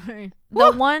 guys. Sorry.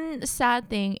 The one sad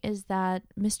thing is that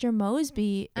Mr.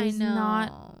 Mosby I is know.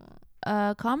 not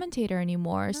a commentator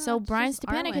anymore. No, So it's Brian just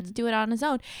Stepanek gets to Arwen. do it on his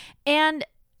own. And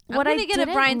I'm what I gonna get didn't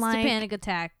a Brian like, Stepanek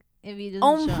attack if he doesn't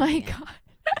oh show my up again. God.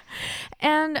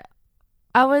 And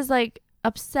I was like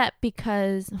upset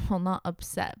because, well, not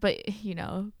upset, but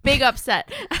big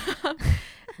upset.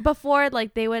 Before,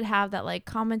 like, they would have that like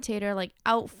commentator like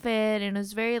outfit, and it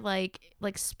was very like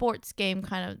sports game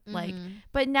kind of like. Mhm.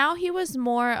 But now he was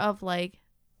more of like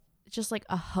just like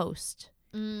a host.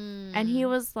 And he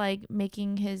was like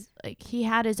making his like he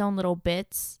had his own little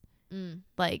bits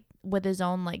like with his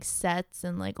own like sets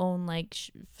and like own like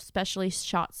specially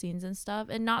shot scenes and stuff,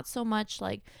 and not so much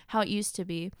like how it used to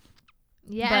be.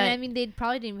 Yeah, But- and I mean they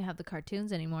probably didn't even have the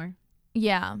cartoons anymore.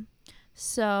 Yeah.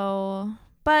 So,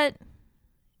 but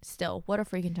still, what a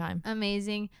freaking time.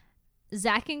 Amazing.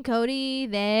 Zach and Cody,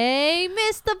 they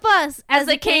missed the bus as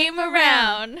it came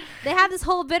around. They had this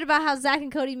whole bit about how Zach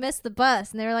and Cody missed the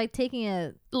bus, and they were like taking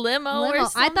a Limo or limo.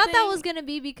 something. I thought that was gonna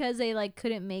be because they like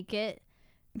couldn't make it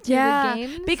to yeah, the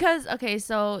games. because okay,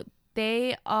 so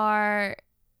they are.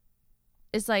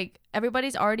 It's like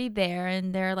everybody's already there,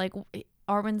 and they're like,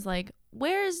 Arwen's like,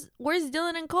 "Where's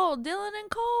Dylan and Cole? Dylan and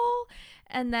Cole,"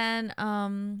 and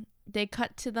then they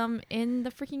cut to them in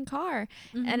the freaking car,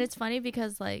 and it's funny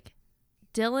because like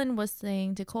Dylan was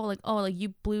saying to Cole like, "Oh, like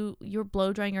you were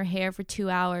blow drying your hair for 2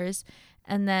 hours."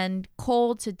 And then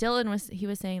Cole to Dylan was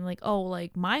saying like, "Oh,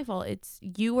 like my fault. It's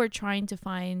you were trying to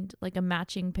find like a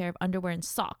matching pair of underwear and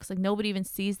socks. Like nobody even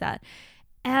sees that."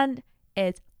 And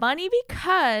it's funny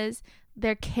because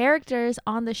their characters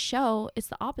on the show, it's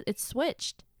the opposite. It's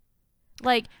switched.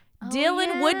 Like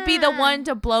Dylan would be the one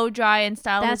to blow dry and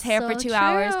style his That's hair for so 2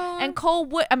 hours, true.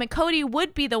 and Cody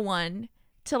would be the one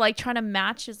to like try to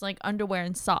match his like underwear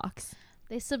and socks.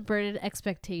 They subverted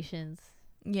expectations.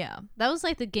 Yeah. That was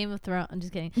like the Game of Thrones. I'm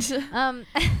just kidding.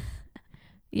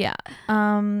 Yeah.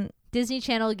 Disney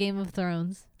Channel Game of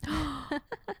Thrones.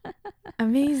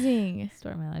 Amazing.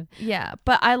 Story of my life. Yeah,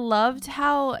 but I loved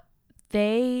how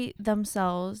they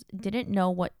themselves didn't know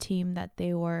what team that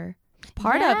they were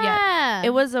part of yet.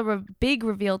 It was a big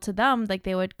reveal to them. Like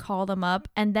they would call them up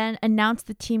and then announce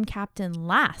the team captain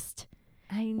last,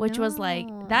 which was like,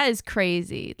 that is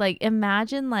crazy. Like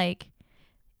imagine like,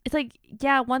 it's like,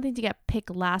 yeah, one thing to get picked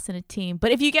last in a team,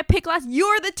 but if you get picked last,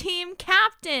 you're the team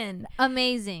captain.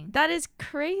 Amazing. That is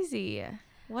crazy.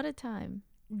 What a time.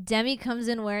 Demi comes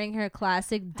in wearing her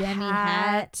classic Demi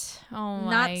hat. Oh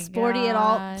my Not sporty at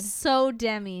all. God. So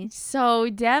Demi. So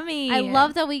Demi. I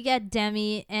love that we get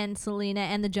Demi and Selena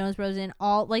and the Jonas Brothers in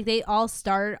all, like they all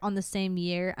start on the same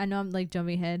year. I know I'm like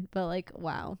jumping ahead, but like,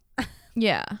 wow.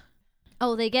 Yeah.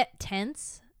 Oh, they get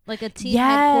tents? Like a team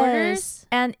headquarters?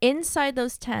 And inside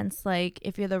those tents, like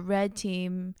if you're the red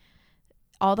team,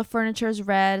 all the furniture is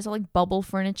red. It's all like bubble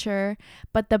furniture.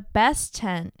 But the best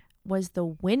tent was the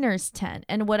winner's tent,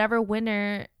 and what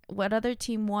other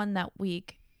team won that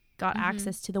week got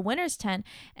access to the winner's tent,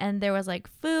 and there was like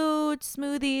food,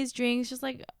 smoothies, drinks, just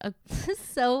like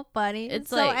so funny.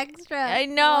 It's so like, extra. I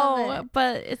know,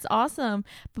 but it's awesome.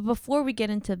 But before we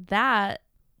get into that,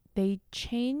 they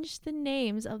changed the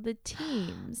names of the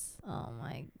teams. Oh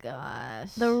my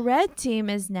gosh. The red team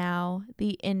is now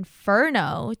the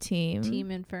Inferno team.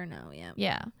 Team Inferno, yeah.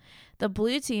 Yeah. The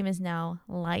blue team is now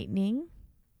Lightning.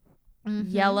 Mm-hmm.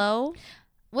 Yellow,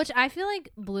 which I feel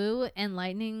like blue and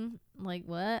lightning, like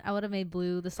what? I would have made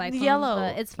blue the Cyclone. Yellow,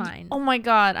 but it's fine. Oh my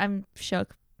God, I'm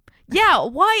shook. Yeah,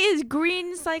 why is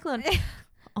green Cyclone?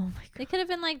 Oh my God. They could have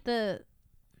been like the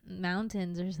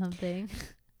mountains or something.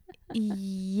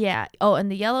 Yeah. Oh,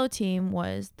 and the yellow team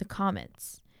was the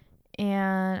Comets,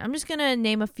 and I'm just gonna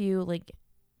name a few, like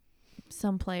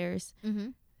some players. Mm-hmm.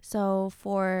 So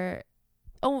why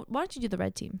don't you do the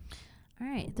red team? All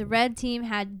right. The red team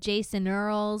had Jason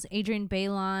Earls, Adrian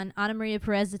Balon, Ana Maria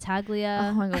Perez de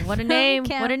Taglia. Oh my God, what a name.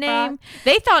 Camp What a name. Rock.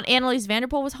 They thought Annalise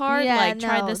Vanderpool was hard. Yeah,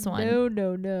 try this one.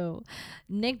 No.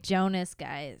 Nick Jonas,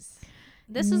 guys.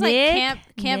 This was Nick,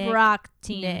 like Camp Rock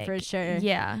team for sure.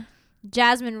 Yeah.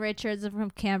 Jasmine Richards from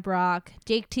Camp Rock.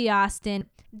 Jake T. Austin.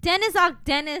 Dennis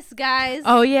Dennis, guys.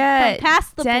 Oh yeah. From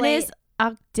Past the Dennis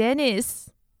Plate.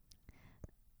 Dennis.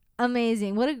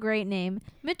 Amazing. What a great name.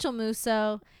 Mitchell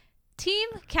Musso. Team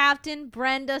captain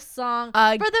Brenda Song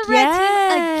for the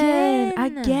red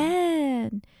team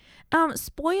again.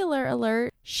 Spoiler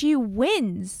alert, she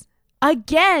wins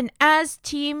again as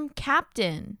team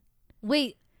captain.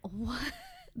 Wait, what?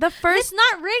 The first It's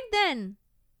not rigged then.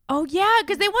 Oh yeah,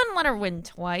 because they wouldn't let her win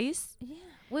twice. Yeah.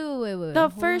 Wait.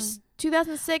 The first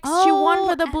 2006, she won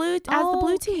for the blue as the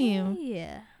blue team.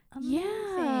 Yeah.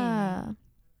 Yeah.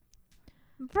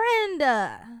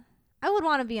 Brenda. I would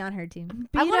want to be on her team.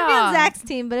 I Beat want to be on up. Zach's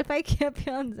team, but if I can't be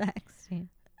on Zach's team,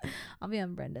 I'll be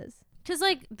on Brenda's. Because,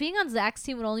 like, being on Zach's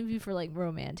team would only be for, like,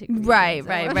 romantic reasons. Right.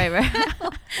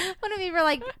 Wouldn't be for,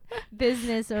 like,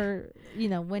 business or,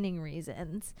 winning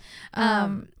reasons.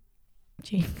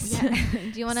 Jinx. Yeah.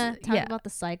 Do you want to talk about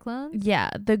the Cyclones? Yeah,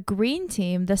 the green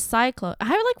team, the Cyclone.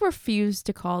 I, refuse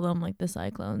to call them, the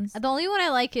Cyclones. The only one I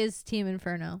like is Team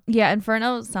Inferno. Yeah,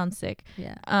 Inferno sounds sick.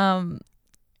 Yeah.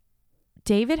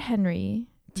 David Henry,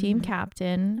 team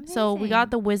captain. Amazing. So we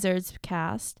got the Wizards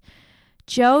cast.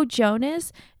 Joe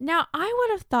Jonas. Now, I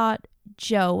would have thought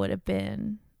Joe would have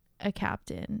been a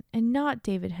captain and not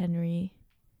David Henry.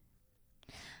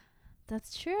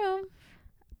 That's true.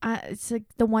 It's like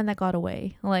the one that got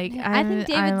away. I think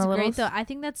David's great though. I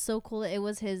think that's so cool. It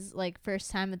was his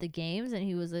first time at the games, and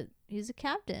he's a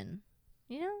captain.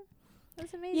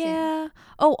 That's amazing. Yeah.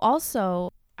 Oh,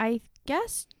 also, I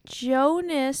guess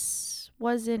Jonas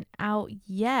wasn't out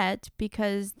yet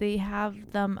because they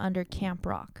have them under Camp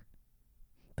Rock.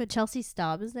 But Chelsea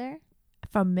Staub is there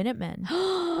from Minutemen.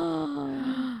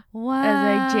 Wow.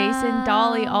 As Jason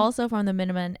Dolly, also from the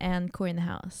Minutemen, and Corey in the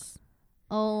House.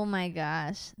 Oh my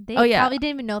gosh. They probably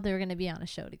didn't even know they were going to be on a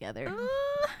show together.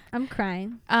 I'm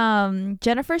crying.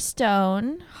 Jennifer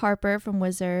Stone, Harper from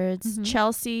Wizards,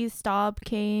 Chelsea Staub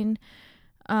Kane,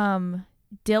 Dylan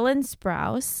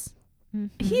Sprouse.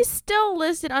 Mm-hmm. He's still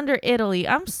listed under Italy.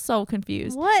 I'm so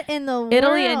confused. What in the world?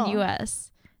 Italy and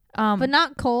US. But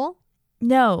not Cole?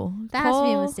 No. That Cole, has to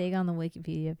be a mistake on the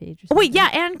Wikipedia page or something. Oh, wait, yeah,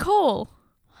 and Cole.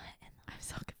 I'm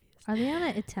so confused. Are they on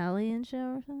an Italian show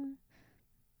or something?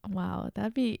 Wow,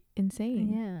 that'd be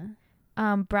insane. Yeah.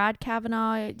 Brad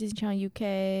Kavanaugh, Disney Channel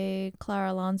UK,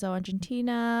 Clara Alonso,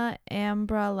 Argentina,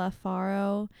 Ambra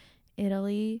Lafaro,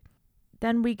 Italy.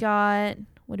 Then we got,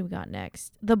 what do we got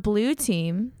next? The Blue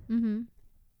Team. Mm-hmm.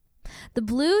 The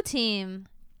Blue Team,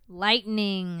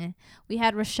 Lightning. We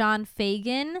had Rashawn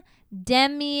Fagan,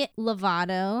 Demi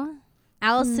Lovato,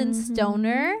 Allison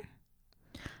Stoner.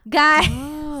 Guys,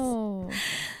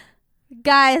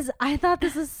 guys, I thought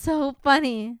this was so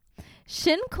funny.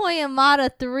 Shin Koyamada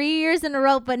 3 years in a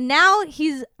row, but now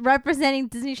he's representing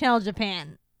Disney Channel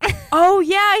Japan. Oh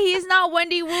yeah, he's not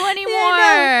Wendy Wu anymore.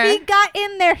 Yeah, no, he got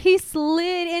in there. He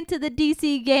slid into the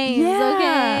DC games. Yeah.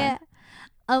 Okay.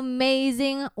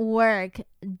 Amazing work.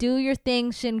 Do your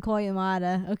thing, Shin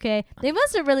Koyamada. Okay. They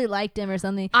must have really liked him or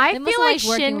something. I They feel must have like liked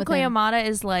working Shin with him. Koyamada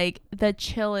is like the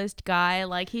chillest guy.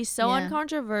 Like he's so Yeah.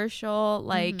 uncontroversial.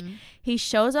 Like Mhm. he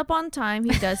shows up on time.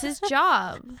 He does his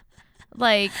job.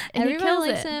 Like and he Everybody kills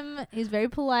likes it. him. He's very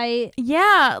polite.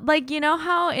 Yeah, like you know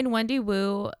how in Wendy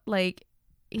Wu, like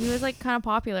he was like kind of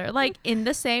popular. Like in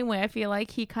the same way, I feel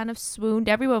like he kind of swooned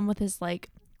everyone with his like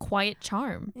quiet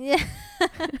charm. Yeah.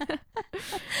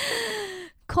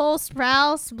 Cole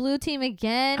Sprouse, Blue Team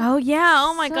again. Oh yeah!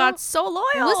 Oh my So- God, so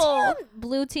loyal. Was he on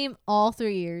Blue Team all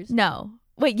 3 years? No,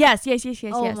 wait. Yes. Oh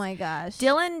Yes. my gosh.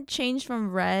 Dylan changed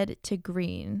from red to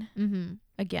green Mm-hmm.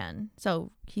 again,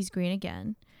 so he's green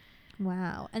again.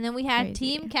 Wow. And then we had Crazy.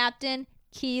 team captain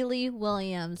Keely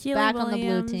Williams Keely back Williams, on the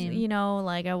Blue Team. You know,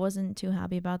 like I wasn't too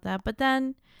happy about that, but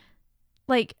then,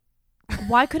 like,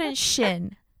 why couldn't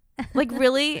Shin? Like,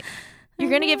 really? You're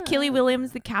gonna give Keely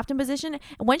Williams the captain position?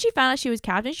 And when she found out she was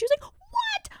captain, she was like,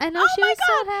 "What?" I know Oh she my was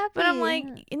so God. happy. But I'm like,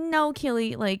 no,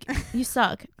 Keely, like you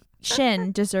suck.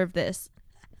 Shin deserved this.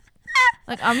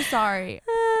 Like, I'm sorry.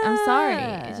 I'm sorry.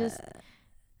 It's just,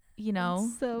 you know,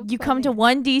 It's so you come to funny.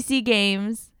 one DC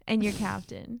games and you're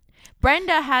captain.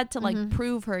 Brenda had to like Mhm.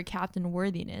 prove her captain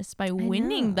worthiness by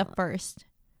winning the know. first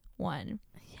one.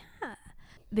 Yeah.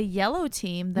 The yellow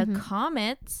team, the Mhm.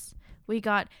 Comets, we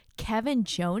got Kevin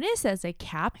Jonas as a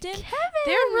captain. Kevin.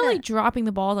 They're really dropping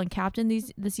the balls on captain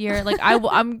this year. Like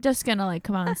I'm just gonna like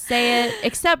come out and say it.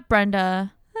 Except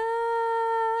Brenda.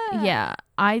 Yeah,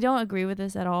 I don't agree with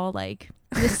this at all. Like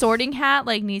the sorting hat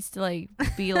like needs to like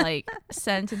be like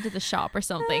sent into the shop or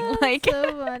something. Like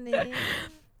so funny.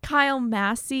 Kyle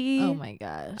Massey. Oh my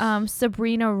gosh.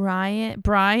 Sabrina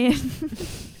Brian.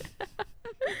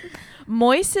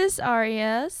 Moises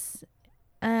Arias.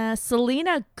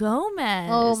 Selena Gomez.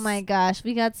 Oh my gosh.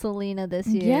 We got Selena this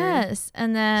year. Yes.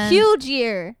 And then Huge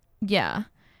year. yeah.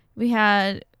 We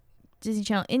had Disney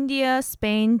Channel India,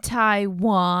 Spain,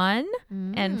 Taiwan,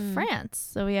 and Mm. France.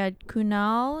 So we had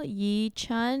Kunal, Yi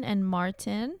Chun, and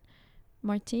Martin.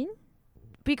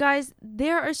 But guys,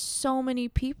 there are so many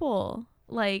people.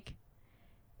 Like,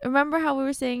 remember how we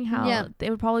were saying how Yeah. they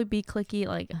would probably be cliquey?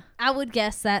 Like, I would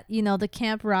guess that, the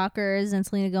Camp Rockers and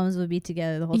Selena Gomez would be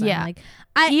together the whole time. Yeah. Like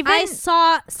I Even-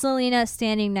 saw Selena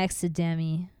standing next to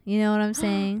Demi. You know what I'm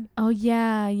saying? oh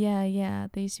yeah.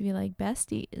 They used to be like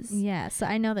besties. Yeah, so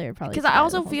I know they were probably Because I together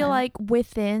also the whole feel time. like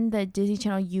within the Disney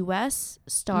Channel US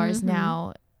stars Mhm.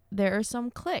 now, there are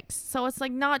some cliques. So it's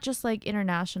like not just like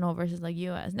international versus like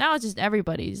US. Now it's just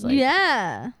everybody's like,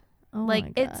 yeah. Oh like,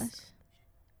 my it's- gosh.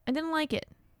 I didn't like it.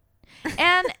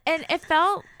 And it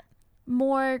felt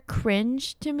more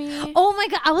cringe to me. Oh my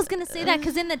god, I was gonna say that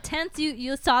because in the tents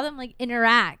you saw them like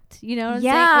interact. You know what I'm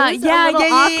yeah, saying? It was a little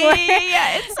awkward.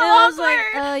 yeah. It's so And I was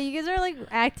awkward. like, you guys are like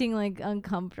acting like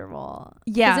uncomfortable.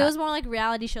 Yeah. Because it was more like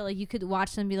reality show. Like you could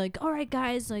watch them be like, all right,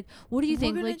 guys, like, what do you We're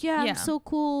think? gonna- Like, yeah, yeah. I'm so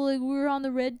cool. Like, we're on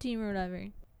the red team or whatever.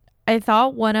 I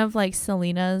thought one of like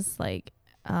Selena's like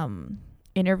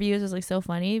interviews was like so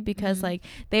funny because Mhm. like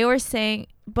they were saying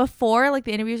before like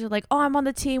the interviews were like, oh, I'm on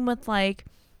the team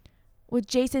with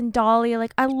Jason Dolly,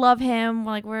 like I love him,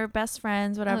 like we're best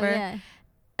friends, whatever. Oh, yeah.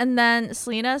 And then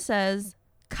Selena says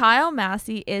Kyle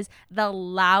Massey is the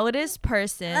loudest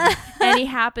person and he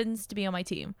happens to be on my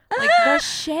team. Like the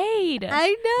shade.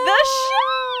 I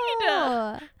know.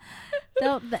 know.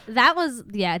 So that was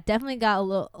definitely got a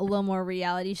little more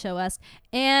reality show-esque.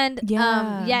 And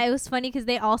Yeah. it was funny because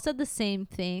they all said the same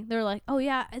thing. They were like, oh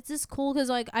yeah, it's just cool because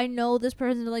like I know this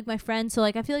person like my friend, so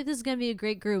like I feel like this is gonna be a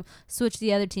great group. Switch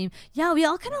the other team. Yeah, we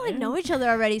all kind of like know each other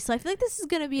already, so I feel like this is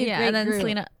gonna be a great and then group.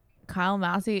 Selena Kyle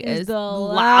Massey Is is the the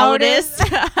loudest.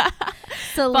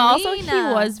 Selena. But also he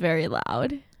was very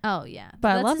loud. Oh yeah, But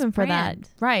I that's love his him for brand. that.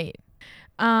 Right.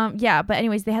 But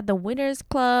anyways, they had the winners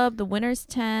club, the winners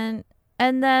tent,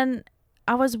 and then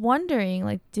I was wondering,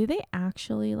 like, do they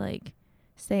actually like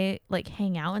say like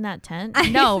hang out in that tent? I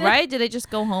No, know. right? Did they just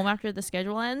go home after the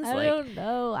schedule ends? I Like, don't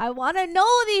know. I want to know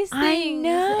these things. I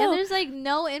know. And there's like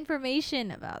no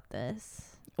information about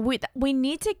this. we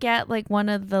need to get like one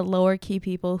of the lower key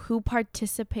people who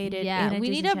participated. Yeah, in we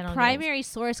need Disney a Channel primary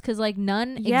source because like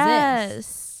none Games.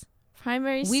 exists. Yes,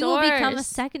 primary. We source. will become a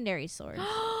secondary source.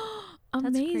 That's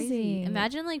Amazing. crazy.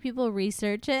 Imagine like people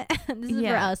research it. This is for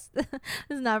Yeah. us. This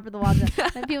is not for the watch.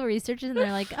 And people research it and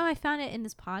they're like, "Oh, I found it in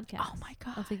this podcast." Oh my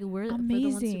god. I was like, we're the ones who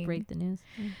Amazing. break the news.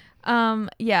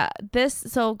 Yeah,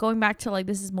 so going back to like,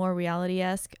 this is more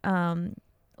reality-esque.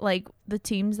 Like the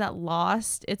teams that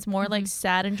lost, it's more like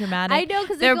sad and dramatic. I know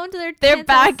because They're- they're going to their They're tents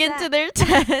all back sad. into their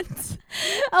tents.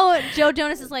 Oh, Joe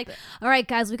Jonas is like, "All right,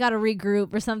 guys, we got to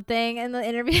regroup or something." In the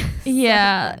interview, So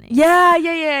Yeah. funny.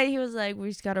 Yeah. He was like, we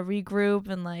just gotta regroup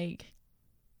and like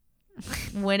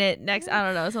win it next. I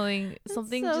don't know, something It's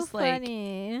something so just like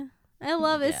funny. I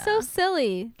love it. It's so Yeah.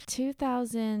 silly.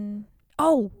 2000.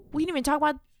 Oh, we didn't even talk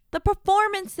about the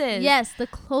performances. Yes, the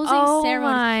closing Oh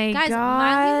ceremony. my Guys, god.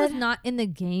 Miley was not in the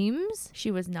games.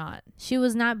 She was not. She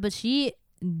was not, but she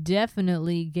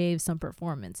definitely gave some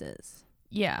performances.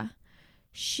 Yeah.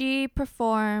 She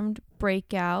performed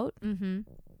Breakout, Mm-hmm.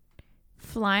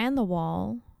 Fly on the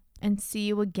Wall, and See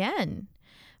You Again.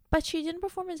 But she didn't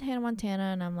perform as Hannah Montana,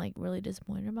 and I'm like really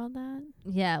disappointed about that.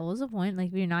 Yeah, what was the point? Like,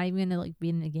 if you're not even gonna like be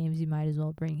in the games, you might as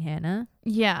well bring Hannah.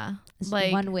 Yeah. It's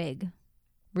Like, one wig,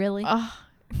 really? oh,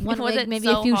 One was wig, it maybe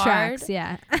so a few hard? tracks.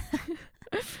 Yeah.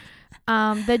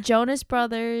 The Jonas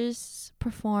Brothers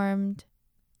performed.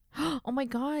 Oh my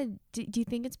god. Do you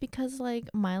think it's because like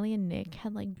Miley and Nick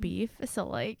had like beef? So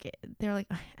like they're like,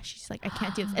 she's like, I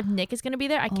can't do this. If Nick is gonna be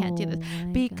there, I can't do this. Oh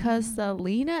my Because God.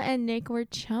 Selena and Nick were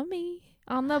chummy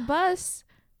on the bus.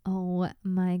 Oh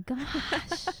my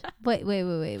gosh. Wait.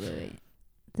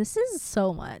 This is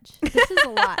so much. This is a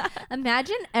lot.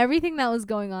 Imagine everything that was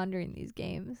going on during these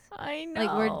games. I know.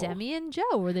 Like, were Demi and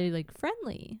Joe, were they like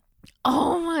friendly?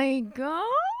 Oh my god.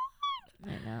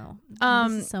 I know.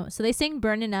 Um, This is so they sang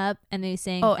Burning Up and they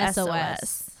sang Oh,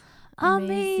 SOS.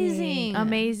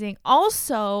 Amazing.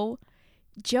 Also,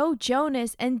 Joe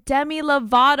Jonas and Demi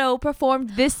Lovato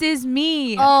performed This Is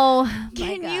Me. Oh,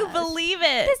 Can my you gosh. believe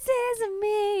it? This is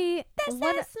me. This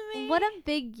is me. What a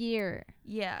big year.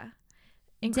 Yeah.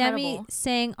 Demi Incredible.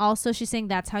 sang also, she sang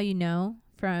That's How You Know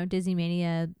from Disney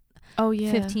Mania Oh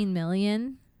yeah. 15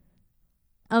 million.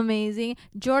 Amazing.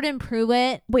 Jordan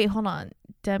Pruitt. Wait, hold on.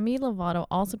 Demi Lovato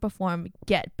also performed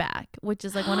Get Back, which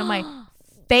is like one of my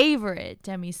favorite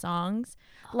Demi songs.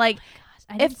 Like,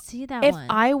 I didn't see that if one.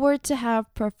 I were to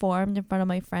have performed in front of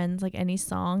my friends like any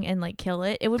song and like kill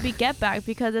it, it would be Get Back,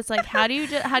 because it's like, how do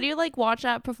you like watch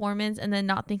that performance and then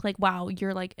not think like, wow,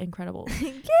 you're like incredible.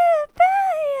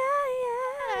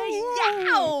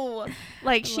 Yow!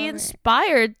 Like, she Love it.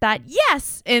 inspired that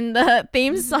yes in the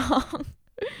theme song.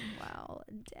 Wow,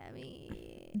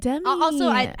 Demi. Demi. Also,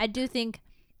 I do think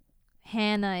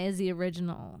Hannah is the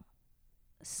original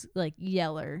like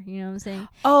yeller. You know what I'm saying?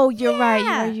 Oh, you're right.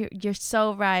 Yeah. You're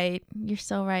so right. You're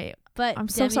so right. But I'm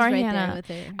so Demi's sorry, right Hannah. there with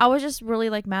her. I was just really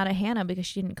like mad at Hannah because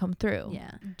she didn't come through.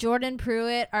 Yeah. Jordan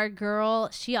Pruitt, our girl,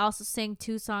 she also sang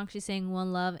 2 songs. She sang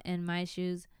One Love and My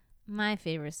Shoes. My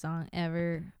favorite song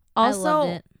ever. I loved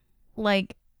Also, it.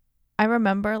 like, I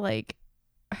remember like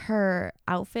her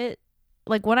outfit.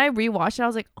 Like, when I rewatched it, I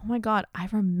was like, oh my god, I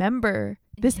remember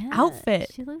this Yeah,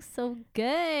 outfit. She looks so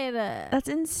good. That's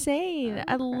insane.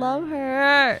 I I'm love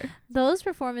crying. her. Those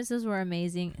performances were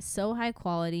amazing. So high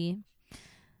quality.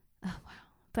 Oh, wow.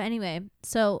 But anyway,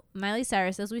 so Miley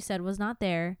Cyrus, as we said, was not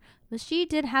there. But she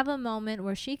did have a moment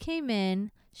where she came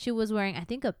in. She was wearing, I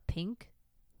think, a pink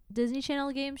Disney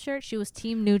Channel game shirt. She was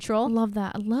team neutral. Love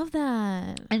that. I love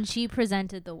that. And she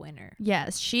presented the winner.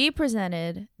 Yes, she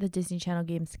presented the Disney Channel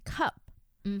Games Cup.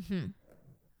 Mm-hmm.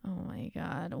 Oh my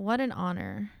god, what an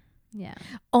honor. Yeah.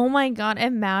 Oh my god,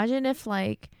 imagine if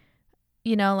like,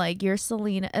 you know, like you're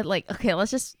Selena, like, okay, let's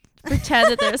just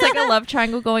pretend that there's like a love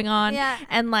triangle going on. Yeah.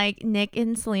 And like Nick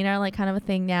and Selena are like kind of a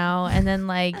thing now, and then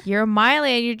like you're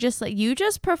Miley and you're just like, you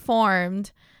just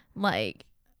performed like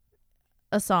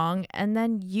a song, and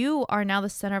then you are now the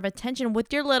center of attention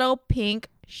with your little pink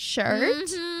shirt,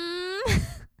 Mhm.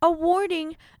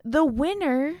 awarding the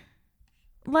winner.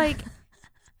 Like,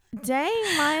 dang,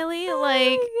 Miley,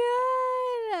 like,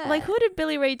 Oh my God. like who did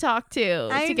Billy Ray talk to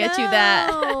I get you that?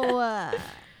 know.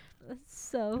 That's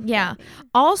so Yeah. funny.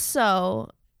 Also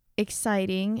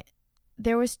exciting,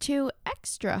 there was 2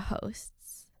 extra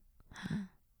hosts.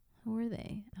 Who were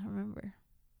they? I don't remember.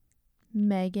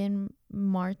 Megan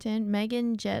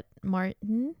Jet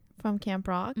Martin from Camp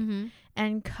Rock, Mm-hmm.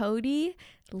 and Cody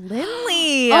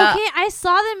Lindley. Okay, I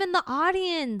saw them in the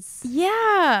audience.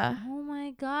 Yeah. Oh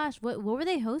my gosh, what were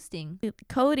they hosting?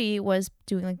 Cody was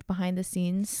doing like behind the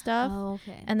scenes stuff, Oh,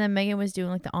 okay. and then Megan was doing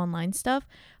like the online stuff.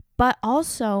 But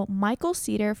also Michael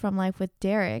Cedar from Life with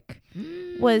Derek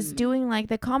was doing like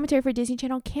the commentary for Disney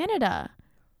Channel Canada.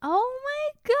 Oh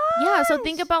my god. Yeah, so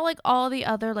think about like all the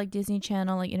other like Disney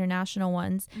Channel like international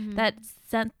ones that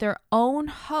sent their own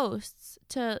hosts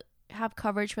to have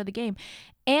coverage for the game.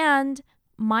 And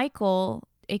Michael,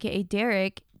 aka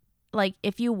Derek, like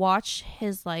if you watch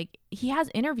his like he has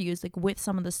interviews like with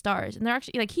some of the stars, and they're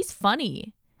actually like he's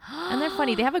funny. And they're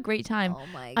funny. They have a great time. Oh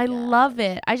my I god. love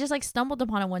it. I just like stumbled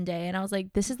upon it one day and I was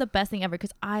like, this is the best thing ever,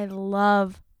 because I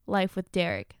love Life with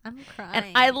Derek. I'm crying. And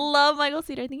I love Michael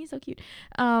Cedar. I think he's so cute.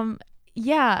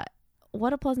 Yeah.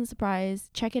 What a pleasant surprise.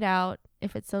 Check it out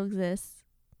if it still exists.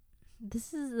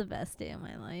 This is the best day of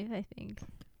my life, I think.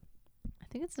 I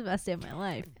think it's the best day of my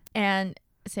life. And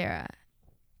Sarah,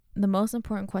 the most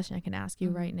important question I can ask you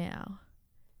Mhm. right now.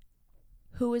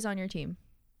 Who is on your team?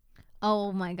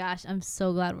 Oh my gosh, I'm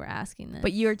so glad we're asking this.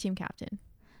 But you're team captain.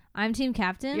 I'm team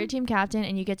captain. You're team captain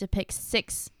and you get to pick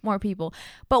 6 more people.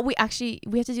 But we have to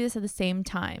do this at the same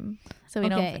time. So we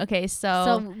Okay. don't. Okay,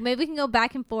 so maybe we can go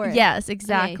back and forth. yes, Okay,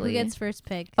 exactly. who gets first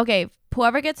pick? Okay,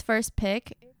 whoever gets first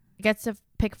pick gets to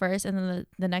pick first, and then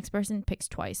the next person picks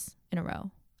twice in a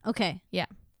row. Okay. Yeah.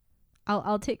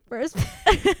 I'll take first.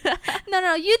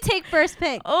 No, you take first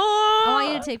pick. Oh, I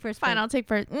want you to take first fine. pick. I'll take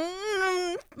first.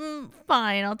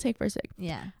 Fine, I'll take first pick.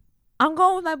 Yeah. I'm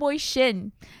going with my boy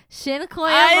Shin. Shin Koyamada.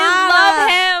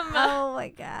 I love him. Oh my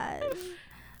god.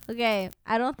 Okay,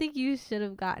 I don't think you should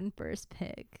have gotten first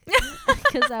pick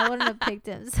because I wouldn't have picked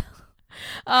him. So.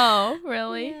 Oh,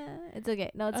 really? Yeah, it's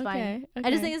okay. No, it's Okay, fine. I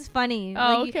okay. just think it's funny.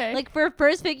 Oh, like, okay. Like for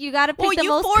first pick, you gotta pick Well, the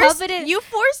most coveted. You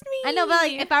forced me. I know, but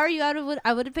like if I were you,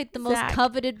 I would have picked the most Zach.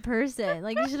 coveted person.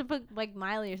 Like you should have picked like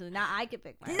Miley or something. Now I could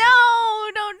pick Miley.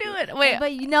 No, don't do it. Wait,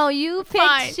 But you picked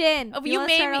Fine. Shin. you wanna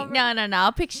made start me. over? No.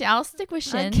 I'll pick Shin. I'll stick with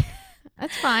Shin. Okay.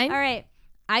 That's fine. All right,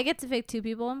 I get to pick 2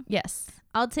 people. Yes.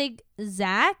 I'll take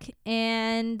Zach,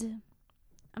 and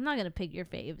I'm not gonna pick your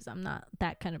faves. I'm not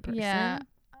that kind of person. Yeah.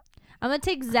 I'm gonna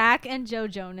take Zach and Joe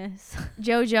Jonas.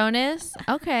 Joe Jonas.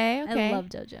 Okay. I love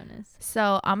Joe Jonas.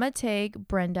 So I'm gonna take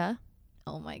Brenda.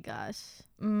 Oh my gosh.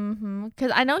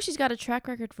 Because I know she's got a track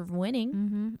record for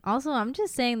winning. Also, I'm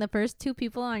just saying the first 2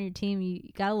 people on your team, you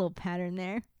got a little pattern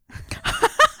there.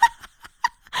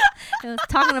 I was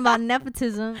talking about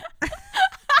nepotism.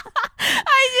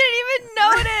 I didn't even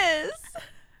notice.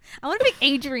 I want to pick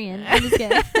Adrian. I'm just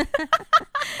kidding.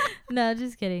 No,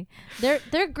 just kidding.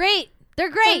 They're great. They're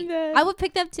great. Okay. I would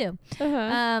pick them too.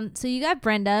 Uh-huh. So you got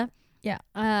Brenda. Yeah.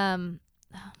 Oh my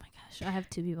gosh, I have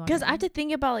 2 people. Because I have to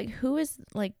think about like who is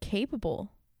like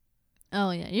capable.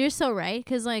 Oh yeah, you're so right.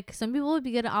 Because like some people would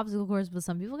be good at obstacle course, but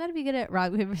some people got to be good at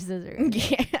rock paper scissors.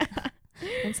 Yeah.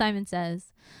 And Simon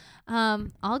Says,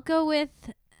 I'll go with.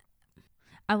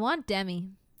 I want Demi.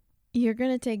 You're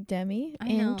gonna take Demi.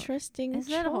 I know. Interesting Is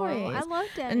that choice. horrible? I love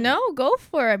Demi. No, go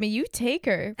for it. I mean, you take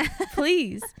her,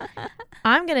 please.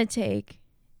 I'm gonna take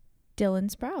Dylan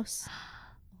Sprouse.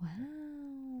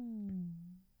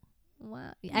 Wow.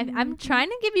 I'm trying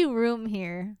to give you room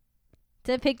here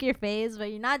to pick your phase, but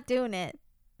you're not doing it.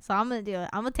 So I'm gonna do it.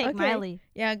 I'm gonna take Okay. Miley.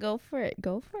 Yeah, go for it.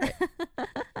 Go for it.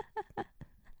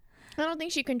 I don't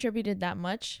think she contributed that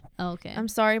much. Okay. I'm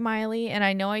sorry, Miley, and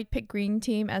I know I picked Green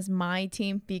Team as my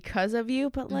team because of you,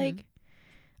 but like,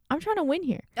 I'm trying to win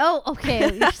here. Oh,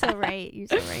 okay. You're so right. You're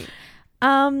so right.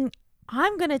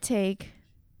 I'm gonna take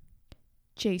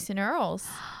Jason Earls.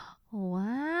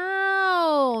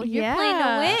 Wow. You're playing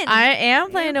to win. I am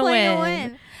playing You're to playing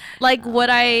win. Like, Oh would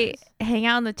my I gosh. hang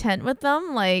out in the tent with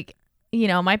them? Like, you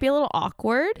know, might be a little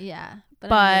awkward. Yeah. But-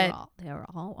 I mean, they were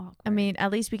all awkward. I mean,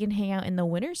 at least we can hang out in the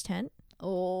winner's tent.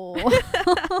 Oh.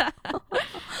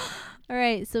 All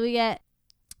right. So we get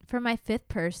for my 5th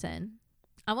person.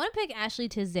 I want to pick Ashley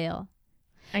Tisdale.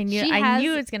 I knew She I has-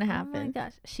 knew it's gonna Oh my happen.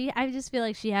 gosh. I just feel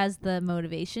like she has the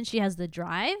motivation. She has the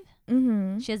drive.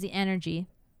 Mm-hmm. She has the energy.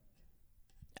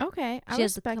 Okay, I She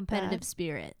has the respect competitive that.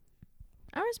 spirit.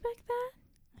 I respect that.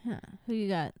 Huh. Who you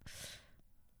got?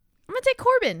 I'm gonna take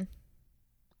Corbin.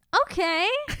 Okay.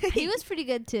 He was pretty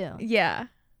good too. Yeah,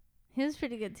 He was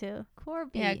pretty good too.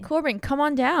 Corby. yeah. Corbin, come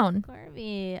on down.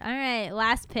 Corby. All right.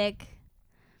 Last pick.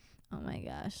 Oh my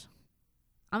gosh.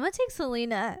 I'm gonna take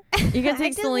Selena. You're gonna I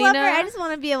take just love her. Selena? I just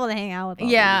want to be able to hang out with all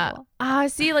Yeah. people.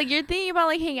 See, like you're thinking about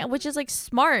like hanging out, which is like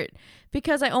smart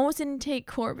because I almost didn't take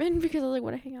Corbin because I was like,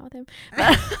 would I hang out with him?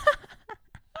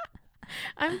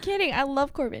 I'm kidding. I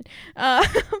love Corbin.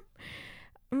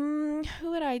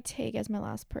 Who would I take as my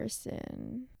last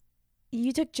person?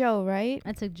 You took Joe, right?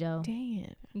 I took Joe. Dang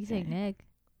it. You take Nick.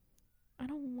 I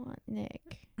don't want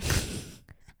Nick.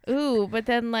 Ooh, but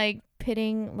then like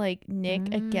pitting like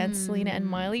Nick against Selena and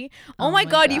Miley. Oh my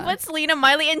god, you put Selena,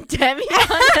 Miley, and Demi on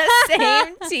the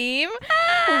same team?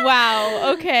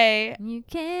 Wow. Okay. You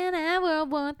can have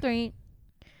World War III.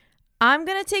 I'm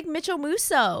gonna take Mitchell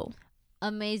Musso.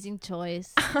 Amazing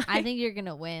choice. I think you're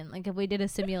gonna win. Like if we did a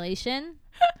simulation,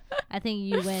 I think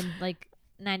you win like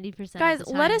 90%. Guys, of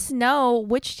the time. let us know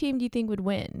which team do you think would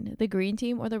win, the green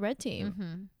team or the red team?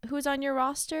 Mm-hmm. Who's on your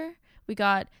roster? We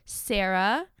got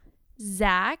Sarah,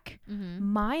 Zach,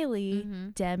 Miley,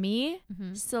 Demi,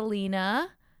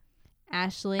 Selena,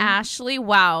 Ashley.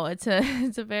 Wow, it's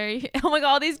a very oh my god,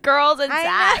 all these girls and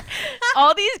Zach.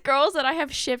 All these girls that I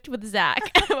have shipped with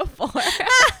Zach before.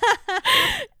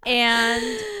 And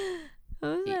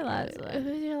who's my last one?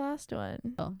 Who's your last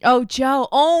one? Oh, Joe.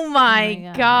 Oh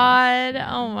my god.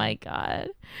 Oh my god.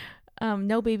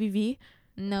 No baby V.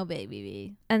 No baby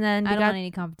V. And then I don't want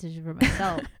any competition for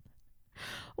myself.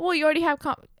 Well, you already have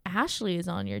Ashley is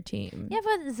on your team. Yeah,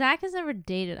 but Zach has never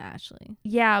dated Ashley.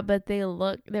 Yeah, but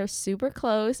they're super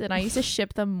close, and I used to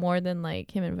ship them more than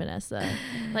like him and Vanessa.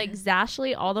 Like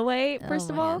Zashley all the way. First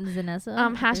of all,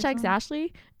 Zanessa. Hashtag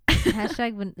Zashley.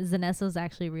 Hashtag Zanessa's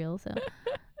actually real. So,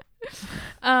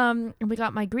 and we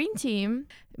got my green team.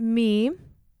 Me.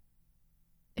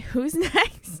 Who's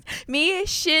next? Me,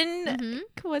 Shin.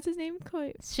 What's his name?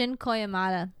 Shin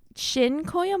Koyamada. Shin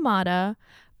Koyamada.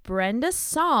 Brenda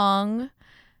Song,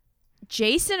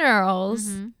 Jason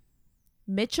Earls,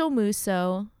 Mitchell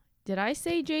Musso. Did I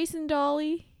say Jason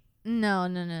Dolly? No.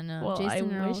 Well,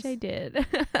 Jason I Earls. wish I did.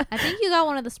 I think you got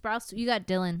one of the Sprouts. You got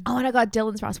Dylan. Oh, and I got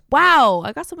Dylan Sprouse. Wow,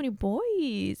 I got so many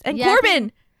boys. And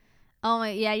Corbin. Oh my,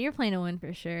 yeah, you're playing to win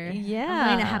for sure. Yeah, I'm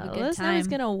going to have a good time. Who's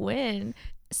gonna win?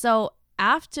 So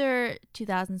after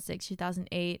 2006,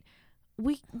 2008.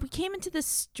 We came into this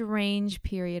strange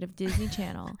period of Disney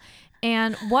Channel.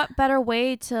 And what better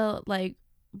way to like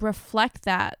reflect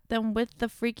that than with the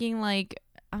freaking like,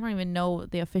 I don't even know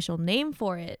the official name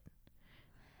for it.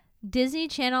 Disney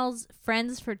Channel's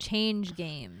Friends for Change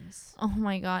games. Oh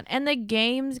my god. And the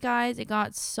games, guys, it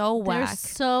got so whack. They're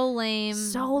so lame.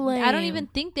 So lame. I don't even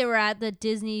think they were at the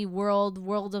Disney World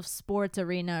of Sports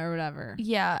arena or whatever.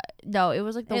 Yeah. No, it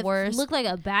was like the worst. It looked like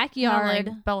a backyard.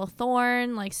 Like Bella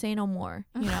Thorne, like say no more,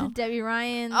 you know. Debbie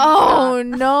Ryan. Oh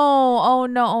no. Oh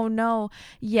no. Oh no.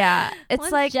 Yeah. It's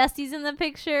Once like Jessie's in the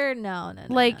picture. No.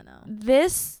 Like no.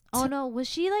 this. Oh no, was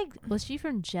she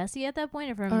from Jessie at that point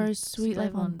or from or Sweet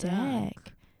Life on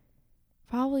Deck?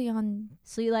 Probably on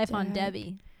Sweet Life on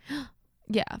Debbie.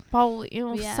 Yeah, probably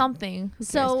something.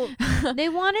 So they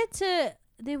wanted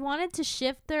to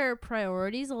shift their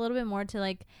priorities a little bit more to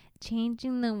like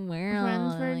changing the world,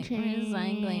 Friends for like Change,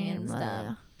 recycling and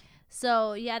stuff.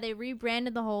 So yeah, they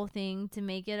rebranded the whole thing to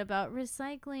make it about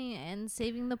recycling and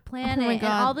saving the planet. Oh my and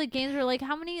god! all the games were like,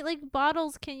 how many like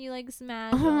bottles can you like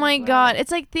smash? Oh my god!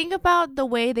 It's like, think about the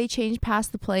way they changed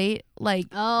Past the Plate. Like,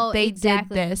 they did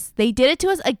this. They did it to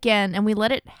us again, and we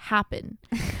let it happen.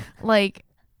 Like,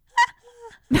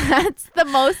 that's the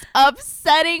most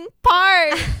upsetting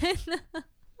part.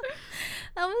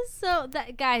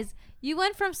 Guys. You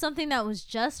went from something that was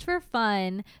just for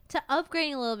fun to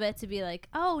upgrading a little bit to be like,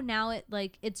 oh, now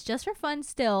it's just for fun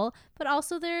still, but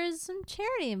also there's some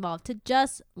charity involved, to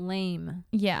just lame.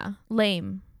 Yeah,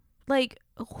 lame. Like,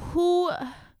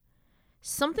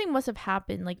 something must have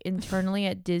happened like internally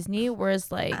at Disney,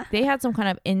 whereas like they had some kind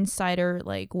of insider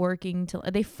like working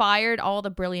they fired all the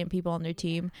brilliant people on their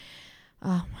team.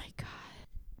 Oh my god.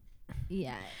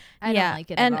 Yeah. I don't like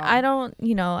it and at all. I don't,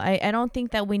 I don't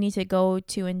think that we need to go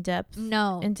too in depth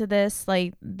into this.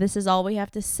 Like, this is all we have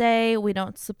to say. We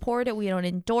don't support it. We don't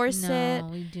endorse it. No,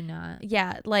 we do not.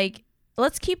 Yeah, like,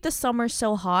 let's keep the summer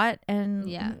so hot. And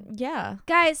yeah.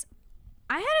 Guys,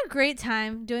 I had a great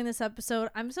time doing this episode.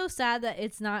 I'm so sad that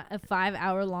it's not a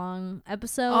 5-hour long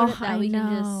episode that we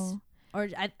can just, or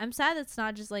I'm sad that it's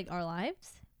not just like our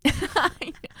lives.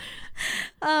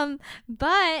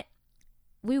 But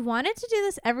we wanted to do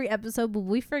this every episode, but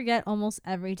we forget almost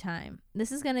every time.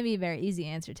 This is going to be a very easy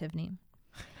answer, Tiffany.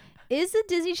 Is the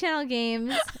Disney Channel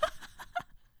games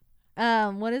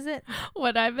what is it?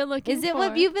 What I've been looking for. Is it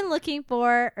what you've been looking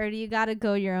for, or do you got to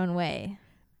go your own way?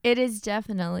 It is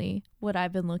definitely what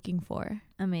I've been looking for.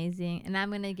 Amazing. And I'm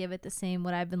going to give it the same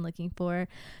what I've been looking for.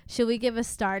 Should we give a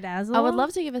Star Dazzle? I would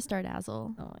love to give a Star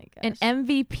Dazzle. Oh my gosh. An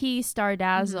MVP Star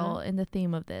Dazzle in the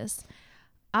theme of this.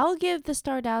 I'll give the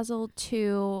Star Dazzle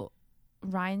to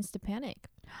Ryan Stepanek.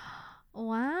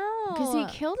 Wow. Because he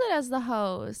killed it as the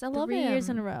host. I love 3 him. years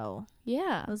in a row.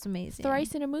 Yeah. That was amazing.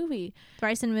 Thrice in a movie.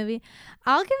 Thrice in a movie.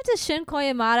 I'll give it to Shin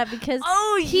Koyamada because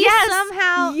he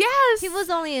somehow yes. he was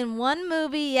only in one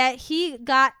movie, yet he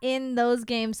got in those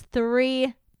games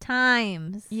 3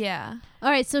 times. Yeah. All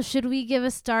right, so should we give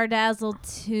a Star Dazzle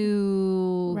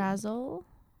to Razzle?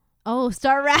 Oh,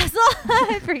 Star Razzle?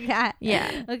 I forgot.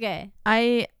 Yeah. Okay.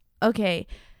 Okay.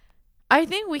 I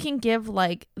think we can give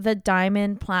like the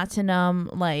diamond, platinum,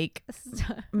 like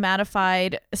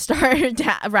mattified Star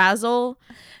Razzle,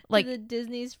 like the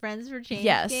Disney's Friends for Change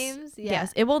games. Yeah.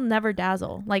 Yes, it will never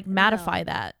dazzle. Like mattify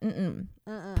that.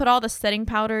 Put all the setting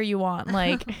powder you want.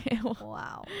 Like,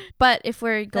 wow. But if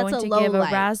we're going to give a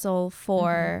light. Razzle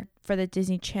for the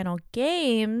Disney Channel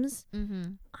games,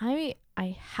 I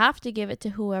have to give it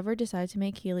to whoever decides to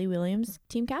make Keely Williams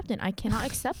team captain. I cannot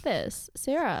accept this,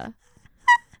 Sarah.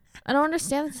 I don't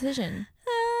understand the decision.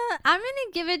 I'm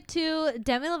gonna give it to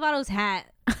Demi Lovato's hat.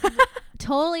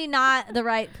 Totally not the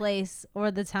right place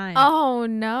or the time. Oh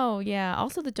no, yeah.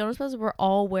 Also, the Jonas Brothers were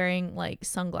all wearing like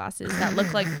sunglasses that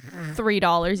look like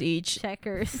 $3 each.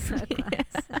 Checkers.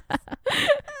 Sunglasses.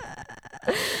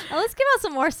 Let's give out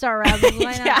some more Star Razzles.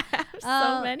 Why not? Yeah,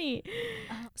 so many.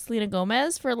 Selena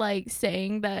Gomez for like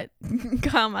saying that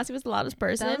Kyle Massey was the loudest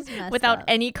person without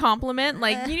any compliment.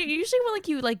 Like you usually when like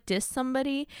you like diss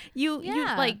somebody, you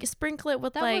like sprinkle it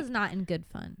with that like was not in good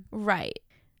fun. Right.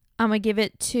 I'm gonna give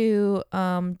it to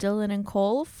Dylan and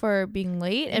Cole for being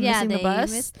late and missing the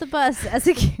bus. Missed the bus as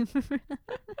a kid.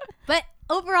 But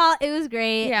overall, it was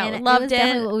great. Yeah, and loved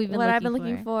it. What I've been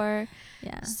looking for.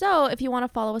 Yeah. So if you want to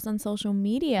follow us on social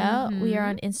media, we are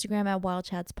on Instagram at Wild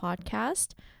Chats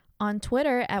Podcast, on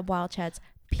Twitter at Wild Chats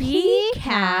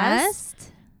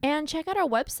PCast, and check out our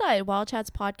website,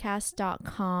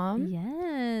 wildchatspodcast.com.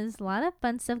 Yes, a lot of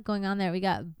fun stuff going on there. We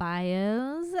got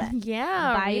bios.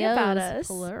 Yeah, bios read about us.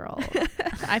 Plural.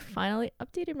 I finally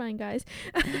updated mine, guys.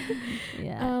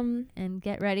 Yeah. And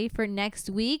get ready for next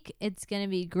week. It's gonna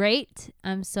be great.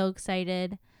 I'm so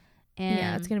excited. And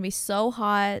yeah, it's gonna be so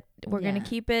hot. We're gonna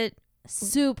keep it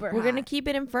super. We're gonna keep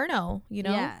it inferno. You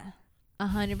know. Yeah.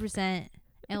 100%.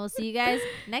 And we'll see you guys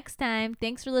next time.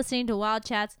 Thanks for listening to Wild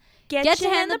Chats. Get your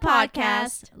hand in the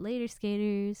podcast. Later,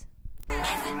 skaters.